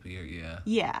that. Sloppier,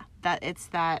 yeah, that it's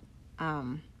that,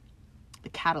 the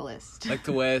catalyst. Like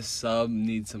the way a sub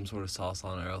needs some sort of sauce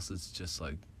on it, or else it's just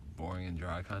like boring and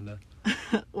dry, kind of.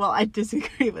 Well, I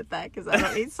disagree with that because I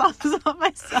don't eat sauces on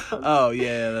my subs. Oh,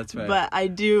 yeah, that's right. But I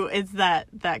do, it's that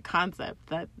concept,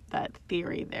 that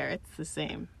theory there. It's the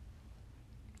same.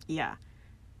 Yeah.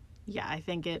 Yeah, I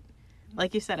think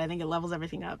like you said, I think it levels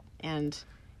everything up. And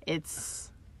I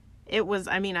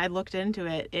looked into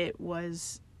it. It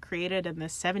was created in the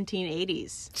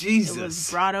 1780s. Jesus. It was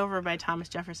brought over by Thomas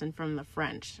Jefferson from the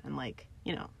French, and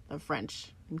the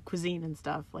French and cuisine and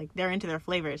stuff. Like, they're into their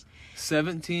flavors.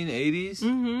 1780s?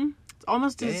 Mm-hmm. It's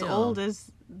almost Damn. as old as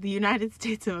the United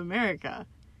States of America.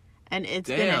 And it's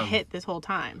been a hit this whole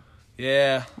time.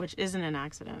 Yeah. Which isn't an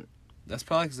accident. That's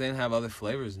probably because they didn't have other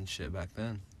flavors and shit back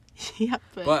then. Yeah,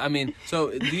 but so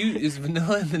is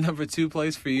vanilla in the number 2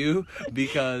 place for you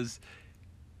because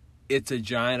it's a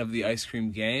giant of the ice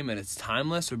cream game and it's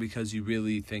timeless, or because you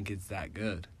really think it's that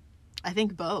good? I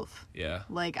think both. Yeah.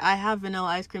 Like, I have vanilla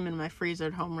ice cream in my freezer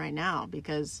at home right now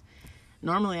because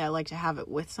normally I like to have it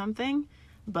with something,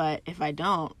 but if I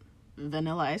don't,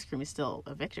 vanilla ice cream is still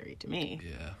a victory to me.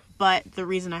 Yeah. But the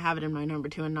reason I have it in my number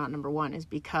 2 and not number 1 is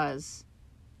because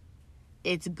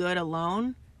it's good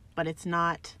alone, but it's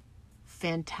not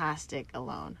fantastic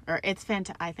alone. Or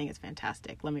I think it's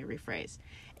fantastic. Let me rephrase.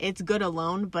 It's good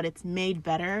alone, but it's made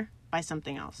better by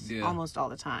something else almost all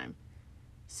the time.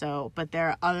 So, but there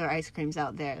are other ice creams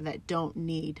out there that don't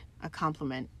need a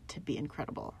compliment to be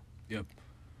incredible. Yep.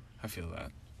 I feel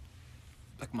that.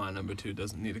 Like my number 2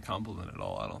 doesn't need a compliment at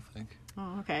all, I don't think.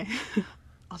 Oh, okay.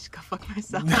 I'll just go fuck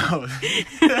myself. No.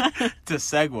 To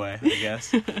segue, I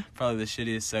guess. Probably the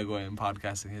shittiest segue in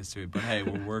podcasting history. But hey,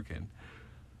 we're working.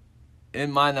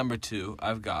 In my number 2,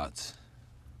 I've got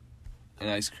an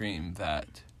ice cream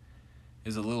that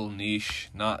is a little niche.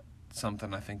 Not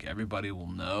something I think everybody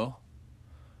will know.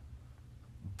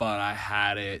 But I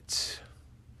had it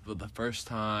for the first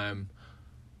time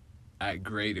at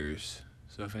Grader's.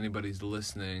 So if anybody's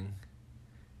listening,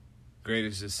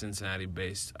 Grader's is a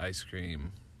Cincinnati-based ice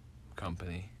cream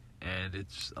company. And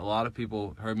it's a lot of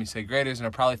people heard me say Grader's and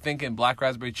are probably thinking black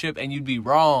raspberry chip, and you'd be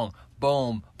wrong.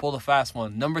 Boom. Pull the fast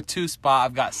one. Number 2 spot,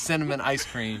 I've got cinnamon ice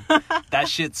cream. That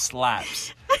shit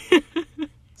slaps.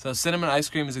 So cinnamon ice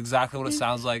cream is exactly what it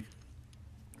sounds like.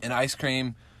 An ice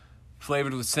cream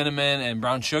flavored with cinnamon and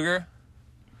brown sugar.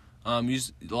 A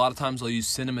lot of times they'll use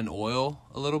cinnamon oil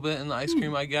a little bit in the ice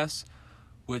cream, I guess,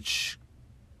 which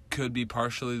could be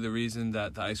partially the reason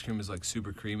that the ice cream is like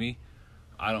super creamy.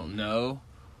 I don't know.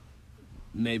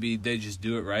 Maybe they just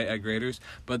do it right at Grader's,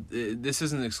 but this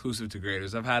isn't exclusive to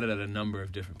Grader's. I've had it at a number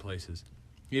of different places,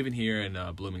 even here in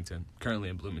Bloomington. Currently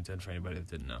in Bloomington, for anybody that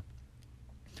didn't know.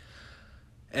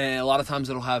 And a lot of times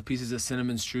it'll have pieces of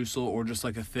cinnamon streusel or just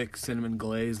like a thick cinnamon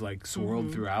glaze like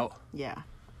swirled throughout. Yeah.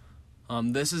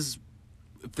 This is,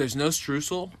 if there's no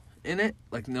streusel in it,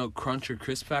 like no crunch or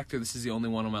crisp factor, this is the only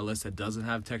one on my list that doesn't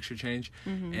have texture change.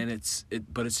 And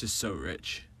but it's just so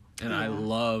rich. And I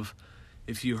love,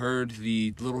 if you heard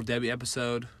the Little Debbie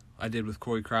episode I did with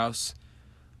Corey Krause,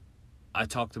 I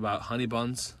talked about honey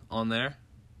buns on there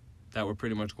that were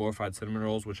pretty much glorified cinnamon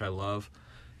rolls, which I love.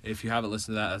 If you haven't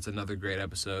listened to that, that's another great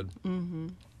episode.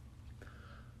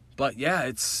 But yeah,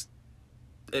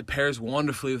 it pairs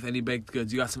wonderfully with any baked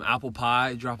goods. You got some apple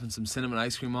pie, dropping some cinnamon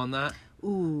ice cream on that.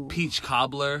 Ooh. Peach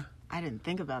cobbler. I didn't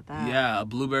think about that. Yeah, a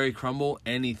blueberry crumble,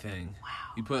 anything. Wow.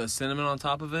 You put a cinnamon on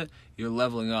top of it, you're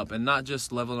leveling up. And not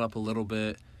just leveling up a little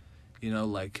bit,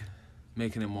 like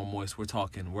making it more moist.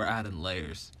 We're adding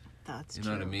layers. That's true.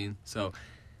 true. You know what I mean? So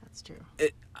that's true.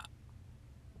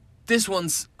 This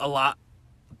one's a lot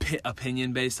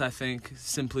opinion-based, I think,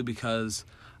 simply because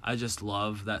I just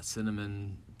love that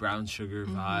cinnamon brown sugar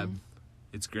vibe.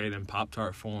 It's great in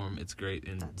Pop-Tart form. It's great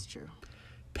in That's true.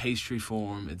 pastry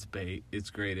form. It's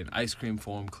great in ice cream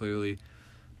form, clearly.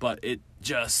 But it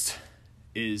just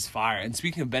is fire. And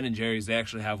speaking of Ben & Jerry's, they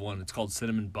actually have one. It's called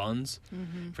Cinnamon Buns.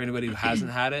 For anybody who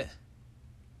hasn't had it,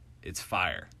 it's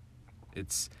fire.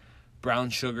 It's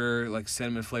brown sugar, like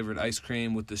cinnamon-flavored ice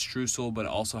cream with the streusel, but it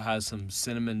also has some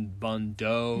cinnamon bun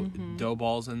dough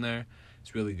balls in there.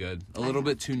 It's really good. A little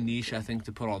bit too niche, I think,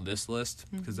 to put on this list,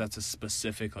 because that's a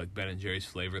specific like Ben & Jerry's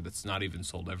flavor that's not even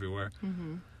sold everywhere.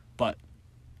 But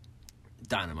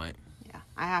dynamite. Yeah,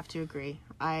 I have to agree.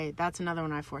 That's another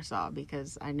one I foresaw,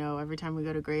 because I know every time we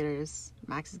go to Grader's,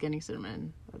 Max is getting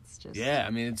cinnamon. That's just... Yeah,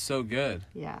 I mean, it's so good.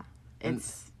 Yeah,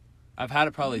 it's... I've had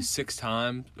it probably 6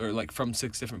 times, or like from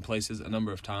 6 different places a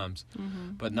number of times,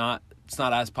 but it's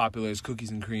not as popular as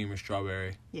cookies and cream or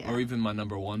strawberry, or even my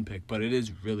number 1 pick, but it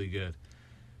is really good.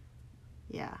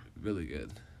 Yeah. Really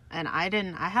good. And I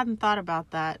hadn't thought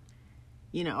about that.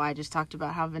 I just talked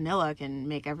about how vanilla can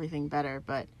make everything better,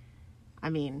 but I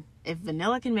mean, if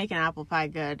vanilla can make an apple pie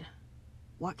good,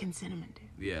 what can cinnamon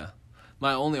do? Yeah.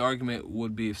 My only argument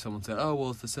would be if someone said, oh,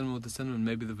 well, it's the cinnamon with the cinnamon,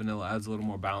 maybe the vanilla adds a little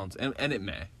more balance, and it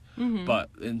may. But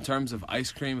in terms of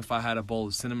ice cream, if I had a bowl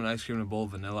of cinnamon ice cream and a bowl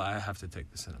of vanilla, I have to take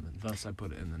the cinnamon. Thus, I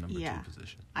put it in the number 2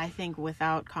 position. I think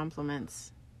without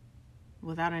compliments,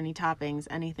 without any toppings,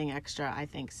 anything extra, I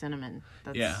think cinnamon.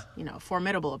 That's, a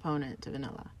formidable opponent to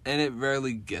vanilla. And it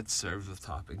rarely gets served with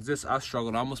toppings. I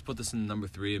struggled. I almost put this in number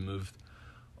 3 and moved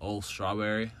old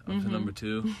strawberry up to number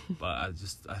 2. But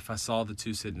if I saw the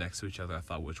 2 sit next to each other, I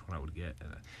thought which one I would get.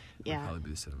 And it would probably be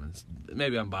the cinnamon.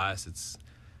 Maybe I'm biased. It's...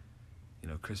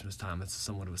 Christmas time, it's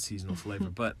somewhat of a seasonal flavor,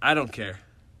 but I don't care.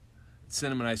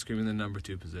 Cinnamon ice cream in the number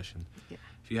 2 position. Yeah.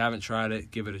 If you haven't tried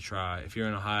it, give it a try. If you're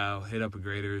in Ohio, hit up a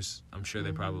Grader's. I'm sure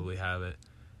they probably have it.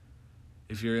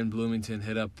 If you're in Bloomington,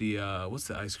 hit up the, what's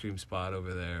the ice cream spot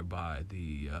over there by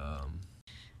the,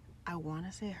 I want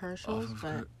to say Herschel's,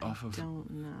 but I don't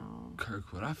know.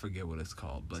 Kirkwood, I forget what it's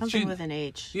called. But something with an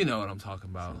H. You know what I'm talking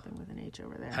about. Something with an H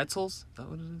over there. Hetzel's? Is that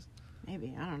what it is?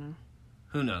 Maybe, I don't know.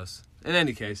 Who knows? In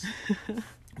any case,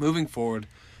 moving forward,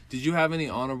 did you have any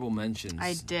honorable mentions?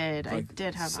 I did. I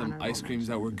did have some ice creams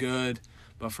that were good,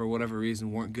 but for whatever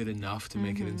reason weren't good enough to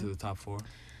make it into the top 4.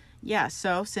 Yeah,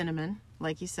 so cinnamon,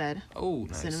 like you said. Oh,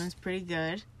 nice. Cinnamon's pretty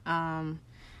good.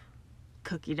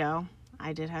 Cookie dough.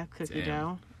 I did have cookie Damn.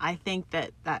 dough. I think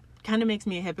that kind of makes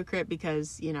me a hypocrite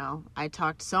because, you know, I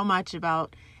talked so much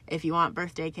about if you want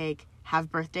birthday cake,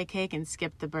 have birthday cake and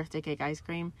skip the birthday cake ice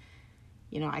cream.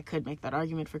 You know, I could make that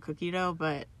argument for cookie dough,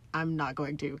 but I'm not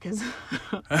going to because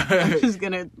I'm just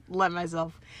going to let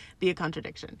myself be a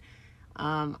contradiction.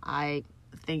 I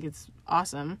think it's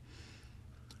awesome.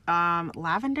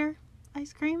 Lavender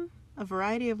ice cream, a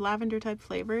variety of lavender type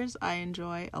flavors I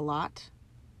enjoy a lot.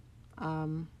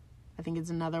 I think it's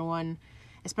another one,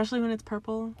 especially when it's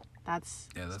purple, that's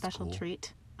a special cool.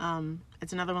 treat.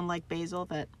 It's another one like basil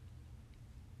that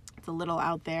it's a little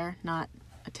out there, not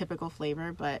a typical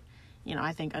flavor, but, you know,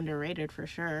 I think underrated for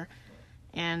sure.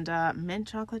 And mint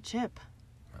chocolate chip.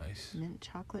 Nice. Mint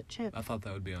chocolate chip. I thought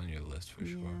that would be on your list for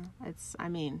sure. Yeah, it's, I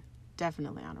mean,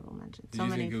 definitely honorable mention. Did you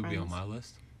think it would be on my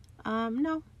list?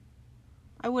 No.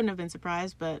 I wouldn't have been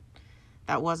surprised, but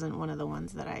that wasn't one of the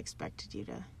ones that I expected you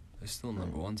to. There's still a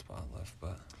number one spot left,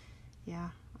 but... Yeah.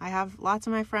 I have lots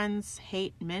of my friends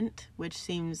hate mint, which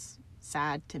seems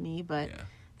sad to me, but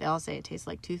they all say it tastes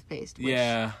like toothpaste. Which,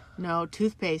 no,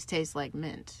 toothpaste tastes like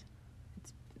mint.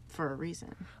 It's for a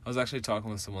reason. I was actually talking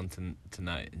with someone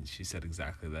tonight, and she said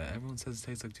exactly that. Everyone says it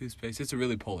tastes like toothpaste. It's a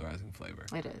really polarizing flavor.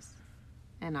 It is.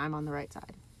 And I'm on the right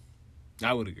side.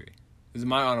 I would agree. This is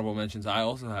my honorable mentions. I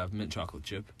also have mint chocolate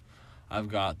chip. I've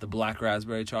got the black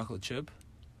raspberry chocolate chip.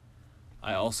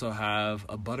 I also have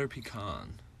a butter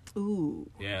pecan. Ooh.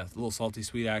 Yeah, a little salty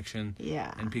sweet action.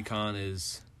 Yeah. And pecan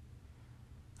is...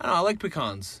 I don't know, I like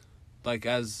pecans. Like,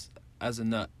 as a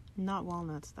nut. Not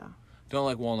walnuts, though. Don't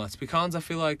like walnuts. Pecans, I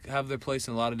feel like, have their place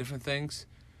in a lot of different things.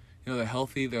 You know, they're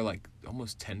healthy. They're, like,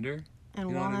 almost tender. And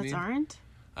you know walnuts aren't?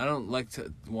 I don't like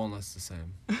walnuts the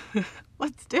same.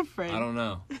 What's different? I don't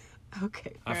know.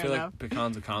 Okay, I feel like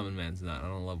pecan's a common man's nut. I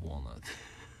don't love walnuts.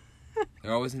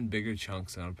 They're always in bigger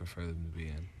chunks than I would prefer them to be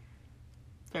in.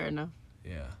 Fair enough.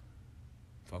 Yeah.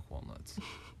 Fuck walnuts.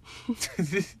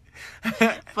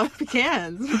 Fuck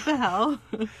pecans. What the hell?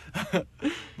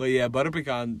 But yeah, butter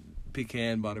pecan,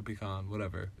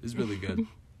 whatever, is really good.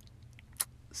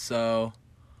 So,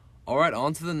 alright,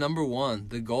 on to the number one,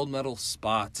 the gold medal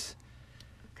spot.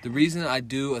 Okay. The reason I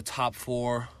do a top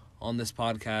 4 on this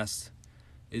podcast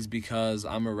is because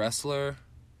I'm a wrestler,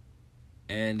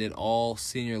 and in all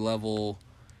senior level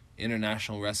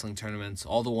international wrestling tournaments,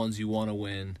 all the ones you want to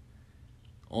win,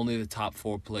 only the top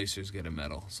 4 placers get a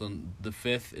medal. So the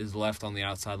 5th is left on the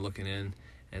outside looking in,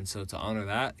 and so to honor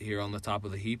that, here on the top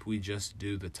of the heap, we just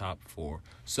do the top 4.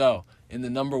 So, in the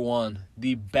number 1,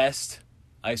 the best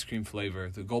ice cream flavor,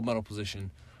 the gold medal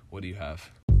position, what do you have?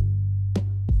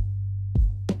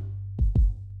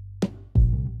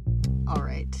 All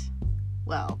right.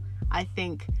 Well, I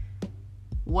think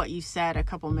what you said a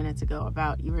couple minutes ago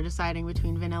about you were deciding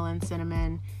between vanilla and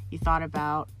cinnamon, you thought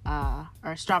about,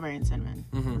 or strawberry and cinnamon.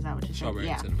 Mm-hmm. Was that what you said? Strawberry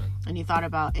and cinnamon. And you thought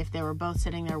about if they were both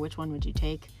sitting there, which one would you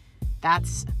take?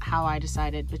 That's how I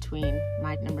decided between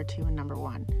my number 2 and number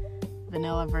 1.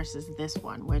 Vanilla versus this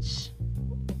one, which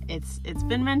it's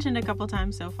been mentioned a couple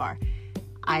times so far.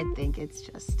 I think it's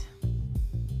just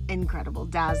incredible,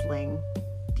 dazzling,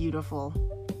 beautiful,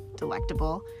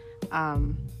 delectable,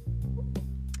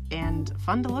 and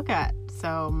fun to look at.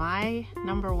 So my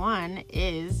number 1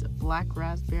 is black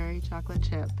raspberry chocolate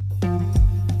chip.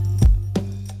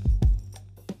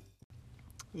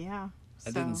 Yeah.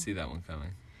 I didn't see that one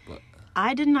coming. But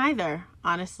I didn't either,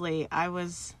 honestly. I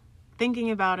was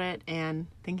thinking about it and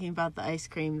thinking about the ice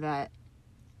cream that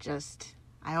just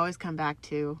I always come back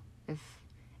to.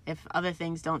 If other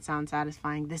things don't sound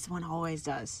satisfying, this one always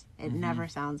does. It never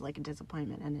sounds like a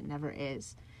disappointment, and it never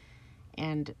is.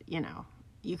 And, you know,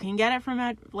 you can get it from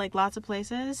like lots of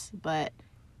places, but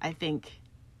I think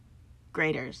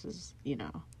Grater's is, you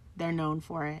know, they're known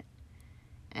for it.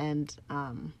 And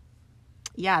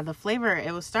yeah, the flavor,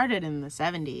 it was started in the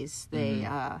 70s. They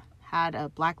had a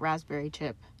black raspberry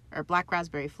chip or black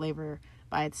raspberry flavor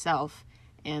by itself,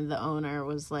 and the owner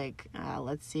was like,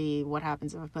 let's see what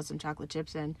happens if I put some chocolate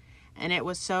chips in. And it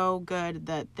was so good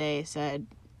that they said,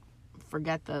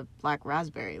 forget the black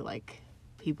raspberry, like,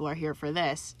 people are here for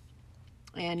this.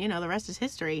 And, you know, the rest is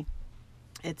history.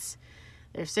 It's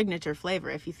their signature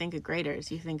flavor. If you think of Grater's,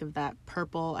 you think of that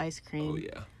purple ice cream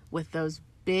with those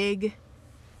big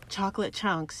chocolate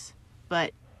chunks.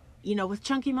 But, you know, with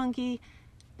Chunky Monkey,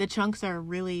 the chunks are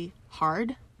really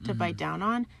hard to bite down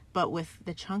on. But with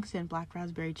the chunks in black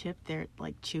raspberry chip, they're,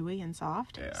 like, chewy and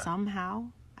soft. Yeah. Somehow.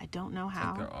 I don't know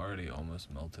how. It's like they're already almost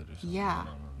melted or something. Yeah,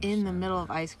 in the middle of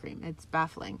ice cream. It's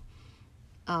baffling.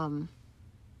 And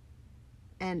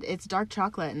it's dark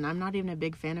chocolate, and I'm not even a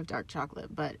big fan of dark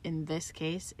chocolate, but in this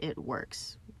case, it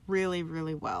works really,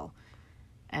 really well.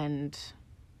 And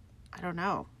I don't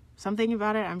know. Something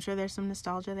about it. I'm sure there's some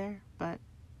nostalgia there, but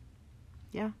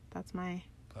yeah, that's my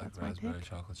raspberry pick.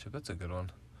 chocolate chip. That's a good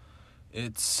one.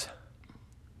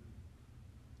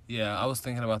 Yeah, I was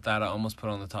thinking about that. I almost put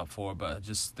it on the top 4, but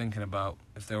just thinking about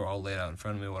if they were all laid out in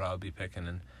front of me, what I would be picking.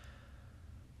 And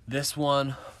this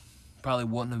one probably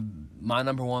my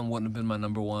number one wouldn't have been my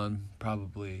number one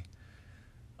probably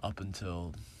up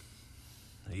until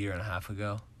a year and a half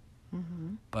ago.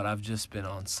 Mm-hmm. But I've just been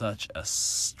on such a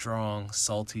strong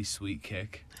salty sweet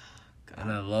kick. God.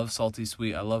 And I love salty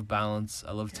sweet. I love balance.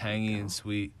 I love tangy and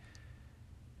sweet.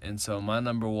 And so my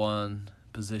number one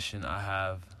position, I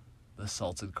have the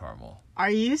salted caramel.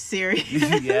 Are you serious?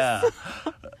 Yeah.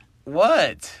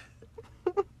 What?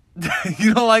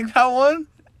 You don't like that one?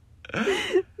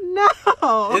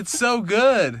 No. It's so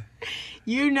good.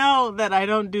 You know that I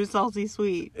don't do salty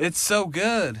sweet. It's so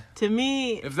good. To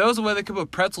me, If there was a way they could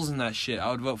put pretzels in that shit, I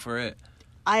would vote for it.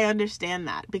 I understand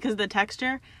that. Because the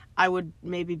texture, I would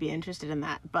maybe be interested in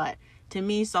that. But to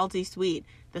me, salty sweet,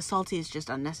 the salty is just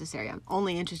unnecessary. I'm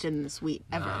only interested in the sweet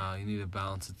ever. Nah, you need a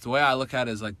balance. The way I look at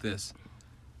it is like this.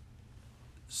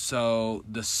 So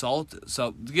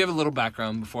to give a little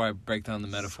background before I break down the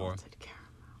metaphor. Salted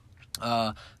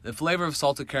caramel. The flavor of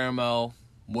salted caramel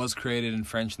was created in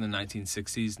French in the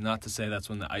 1960s. Not to say that's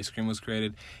when the ice cream was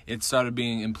created. It started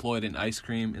being employed in ice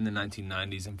cream in the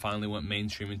 1990s and finally went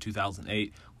mainstream in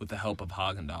 2008 with the help of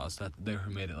Haagen-Dazs. They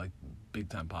who made it like big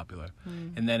time popular.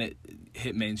 And then it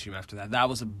hit mainstream after that. That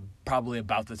was probably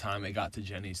about the time it got to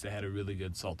Jenny's. They had a really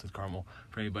good salted caramel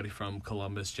for anybody from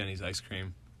Columbus, Jenny's ice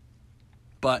cream.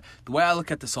 But the way I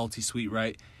look at the salty sweet,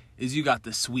 right, is you got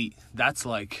the sweet. That's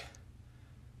like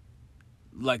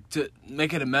to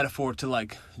make it a metaphor to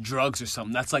like drugs or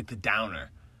something. That's like the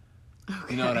downer.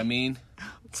 Okay. You know what I mean?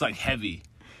 It's like heavy.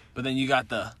 But then you got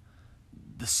the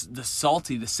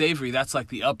salty, the savory, that's like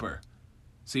the upper.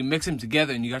 So you mix them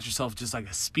together and you got yourself just like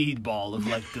a speedball of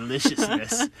like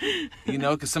deliciousness. You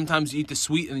know, because sometimes you eat the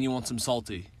sweet and then you want some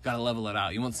salty. Got to level it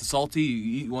out. You want the salty,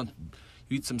 you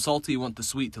eat some salty, you want the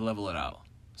sweet to level it out.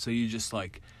 So you just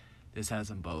like, this has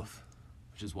them both,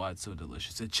 which is why it's so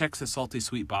delicious. It checks the salty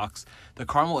sweet box. The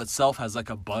caramel itself has like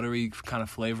a buttery kind of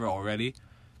flavor already.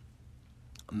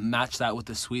 Match that with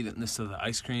the sweetness of the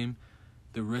ice cream,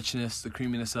 the richness, the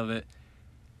creaminess of it.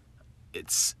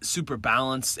 It's super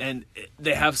balanced, and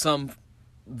they have some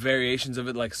variations of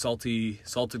it like salted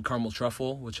caramel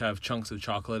truffle, which have chunks of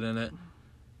chocolate in it,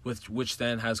 which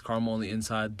then has caramel on the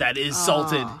inside. That is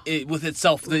salted with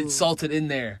itself. It's salted in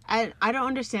there. I don't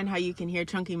understand how you can hear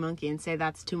Chunky Monkey and say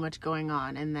that's too much going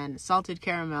on, and then salted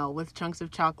caramel with chunks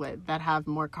of chocolate that have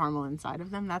more caramel inside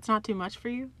of them. That's not too much for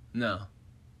you? No.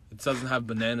 It doesn't have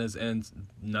bananas and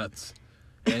nuts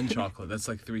and chocolate. That's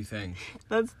like 3 things.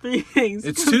 That's 3 things.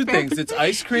 It's 2 things. It's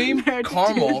ice cream,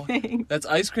 caramel. That's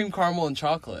ice cream, caramel, and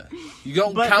chocolate. You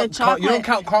don't you don't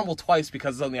count caramel twice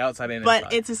because it's on the outside and inside.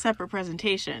 But it's a separate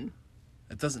presentation.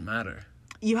 It doesn't matter.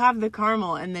 You have the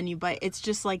caramel and then you bite. It's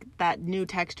just like that new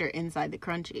texture inside the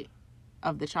crunchy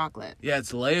of the chocolate. Yeah,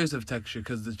 it's layers of texture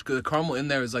because the caramel in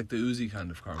there is like the oozy kind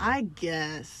of caramel. I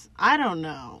guess. I don't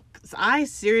know. 'Cause I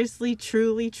seriously,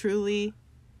 truly,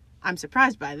 I'm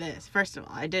surprised by this. First of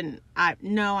all,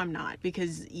 no, I'm not,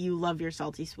 because you love your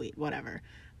salty sweet, whatever.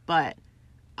 But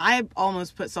I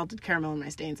almost put salted caramel in my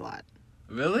stains a lot.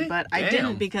 Really? But I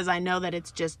didn't, because I know that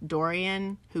it's just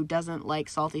Dorian who doesn't like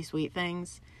salty sweet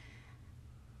things.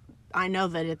 I know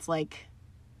that it's like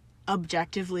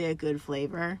objectively a good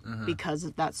flavor because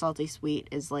of that salty sweet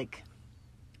is like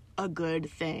a good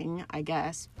thing, I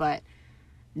guess. But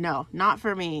no, not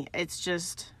for me. It's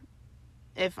just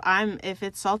if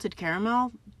it's salted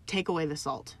caramel, take away the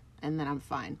salt and then I'm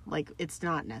fine. Like, it's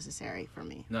not necessary for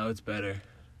me. No, it's better.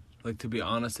 Like, to be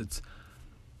honest,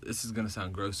 this is gonna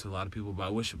sound gross to a lot of people, but I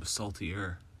wish it was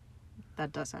saltier.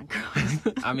 That does sound gross.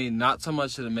 I mean, not so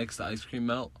much that it makes the ice cream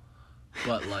melt,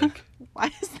 but like why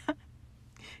is that?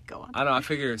 Go on. I don't know, I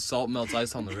figure salt melts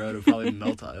ice on the road. It would probably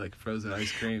melt like frozen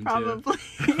ice cream Probably.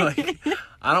 too. Like,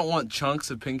 I don't want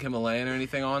chunks of pink Himalayan or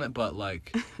anything on it, but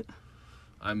like,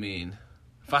 I mean,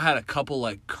 if I had a couple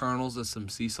like kernels of some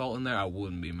sea salt in there, I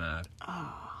wouldn't be mad.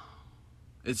 Oh.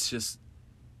 It's just,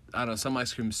 I don't know, some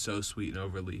ice cream is so sweet and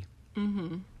overly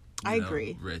I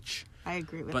agree. Rich. I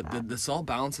agree with but that. the salt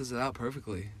balances it out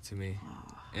perfectly to me.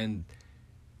 Oh. And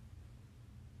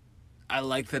I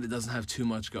like that it doesn't have too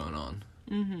much going on.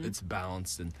 It's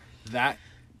balanced, and that,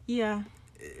 yeah,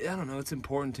 I don't know, it's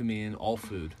important to me in all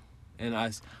food. And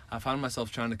I find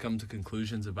myself trying to come to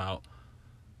conclusions about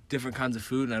different kinds of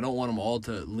food, and I don't want them all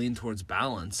to lean towards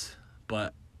balance.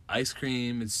 But ice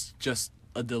cream is just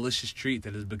a delicious treat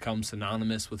that has become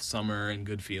synonymous with summer and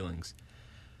good feelings.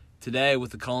 Today, with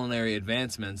the culinary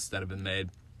advancements that have been made,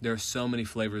 there are so many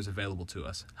flavors available to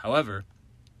us. However,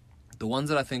 the ones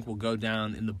that I think will go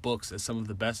down in the books as some of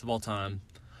the best of all time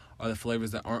are the flavors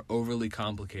that aren't overly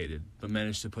complicated, but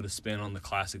manage to put a spin on the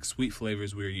classic sweet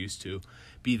flavors we're used to,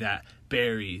 be that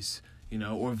berries,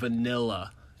 or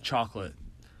vanilla, chocolate.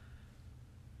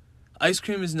 Ice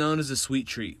cream is known as a sweet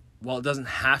treat. While it doesn't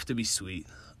have to be sweet,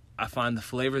 I find the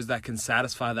flavors that can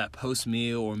satisfy that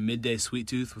post-meal or midday sweet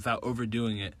tooth without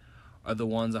overdoing it are the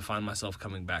ones I find myself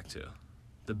coming back to.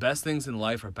 The best things in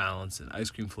life are balanced, and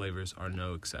ice cream flavors are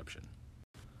no exception.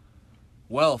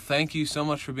 Well, thank you so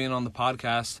much for being on the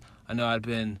podcast. I know I'd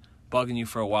been bugging you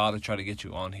for a while to try to get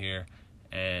you on here,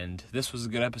 and this was a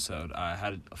good episode. I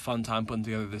had a fun time putting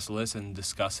together this list and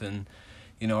discussing,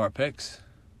 our picks.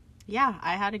 Yeah,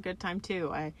 I had a good time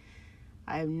too. I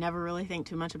never really think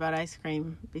too much about ice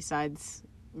cream besides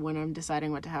when I'm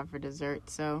deciding what to have for dessert.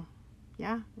 So,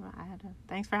 yeah,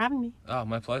 thanks for having me. Oh,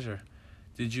 my pleasure.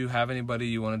 Did you have anybody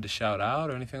you wanted to shout out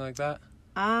or anything like that?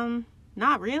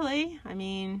 Not really. I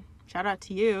mean, shout out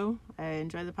to you. I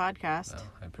enjoy the podcast. Oh,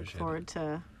 I appreciate it. Look forward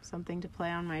to something to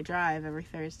play on my drive every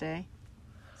Thursday.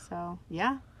 So,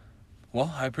 yeah.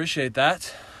 Well, I appreciate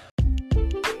that.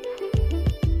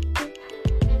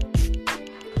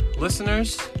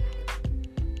 Listeners,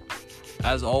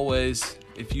 as always,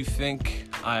 if you think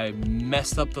I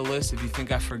messed up the list, if you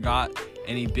think I forgot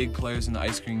any big players in the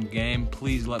ice cream game,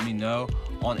 please let me know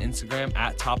on Instagram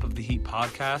at Top of the Heat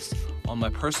Podcast, on my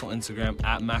personal Instagram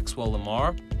at Maxwell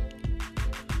Lamar.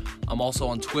 I'm also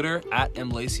on Twitter at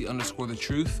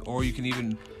mlacey_the_truth, or you can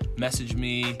even message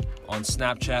me on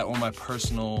Snapchat or my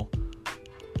personal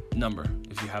number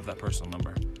if you have that personal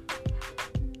number.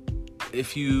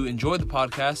 If you enjoyed the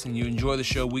podcast and you enjoy the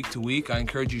show week to week, I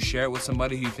encourage you to share it with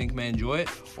somebody who you think may enjoy it,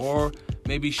 or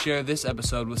maybe share this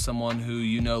episode with someone who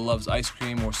loves ice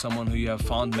cream or someone who you have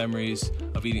fond memories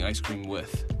of eating ice cream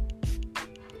with.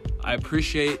 I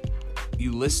appreciate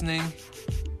you listening.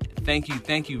 Thank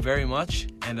you very much.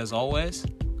 And as always,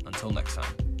 until next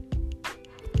time.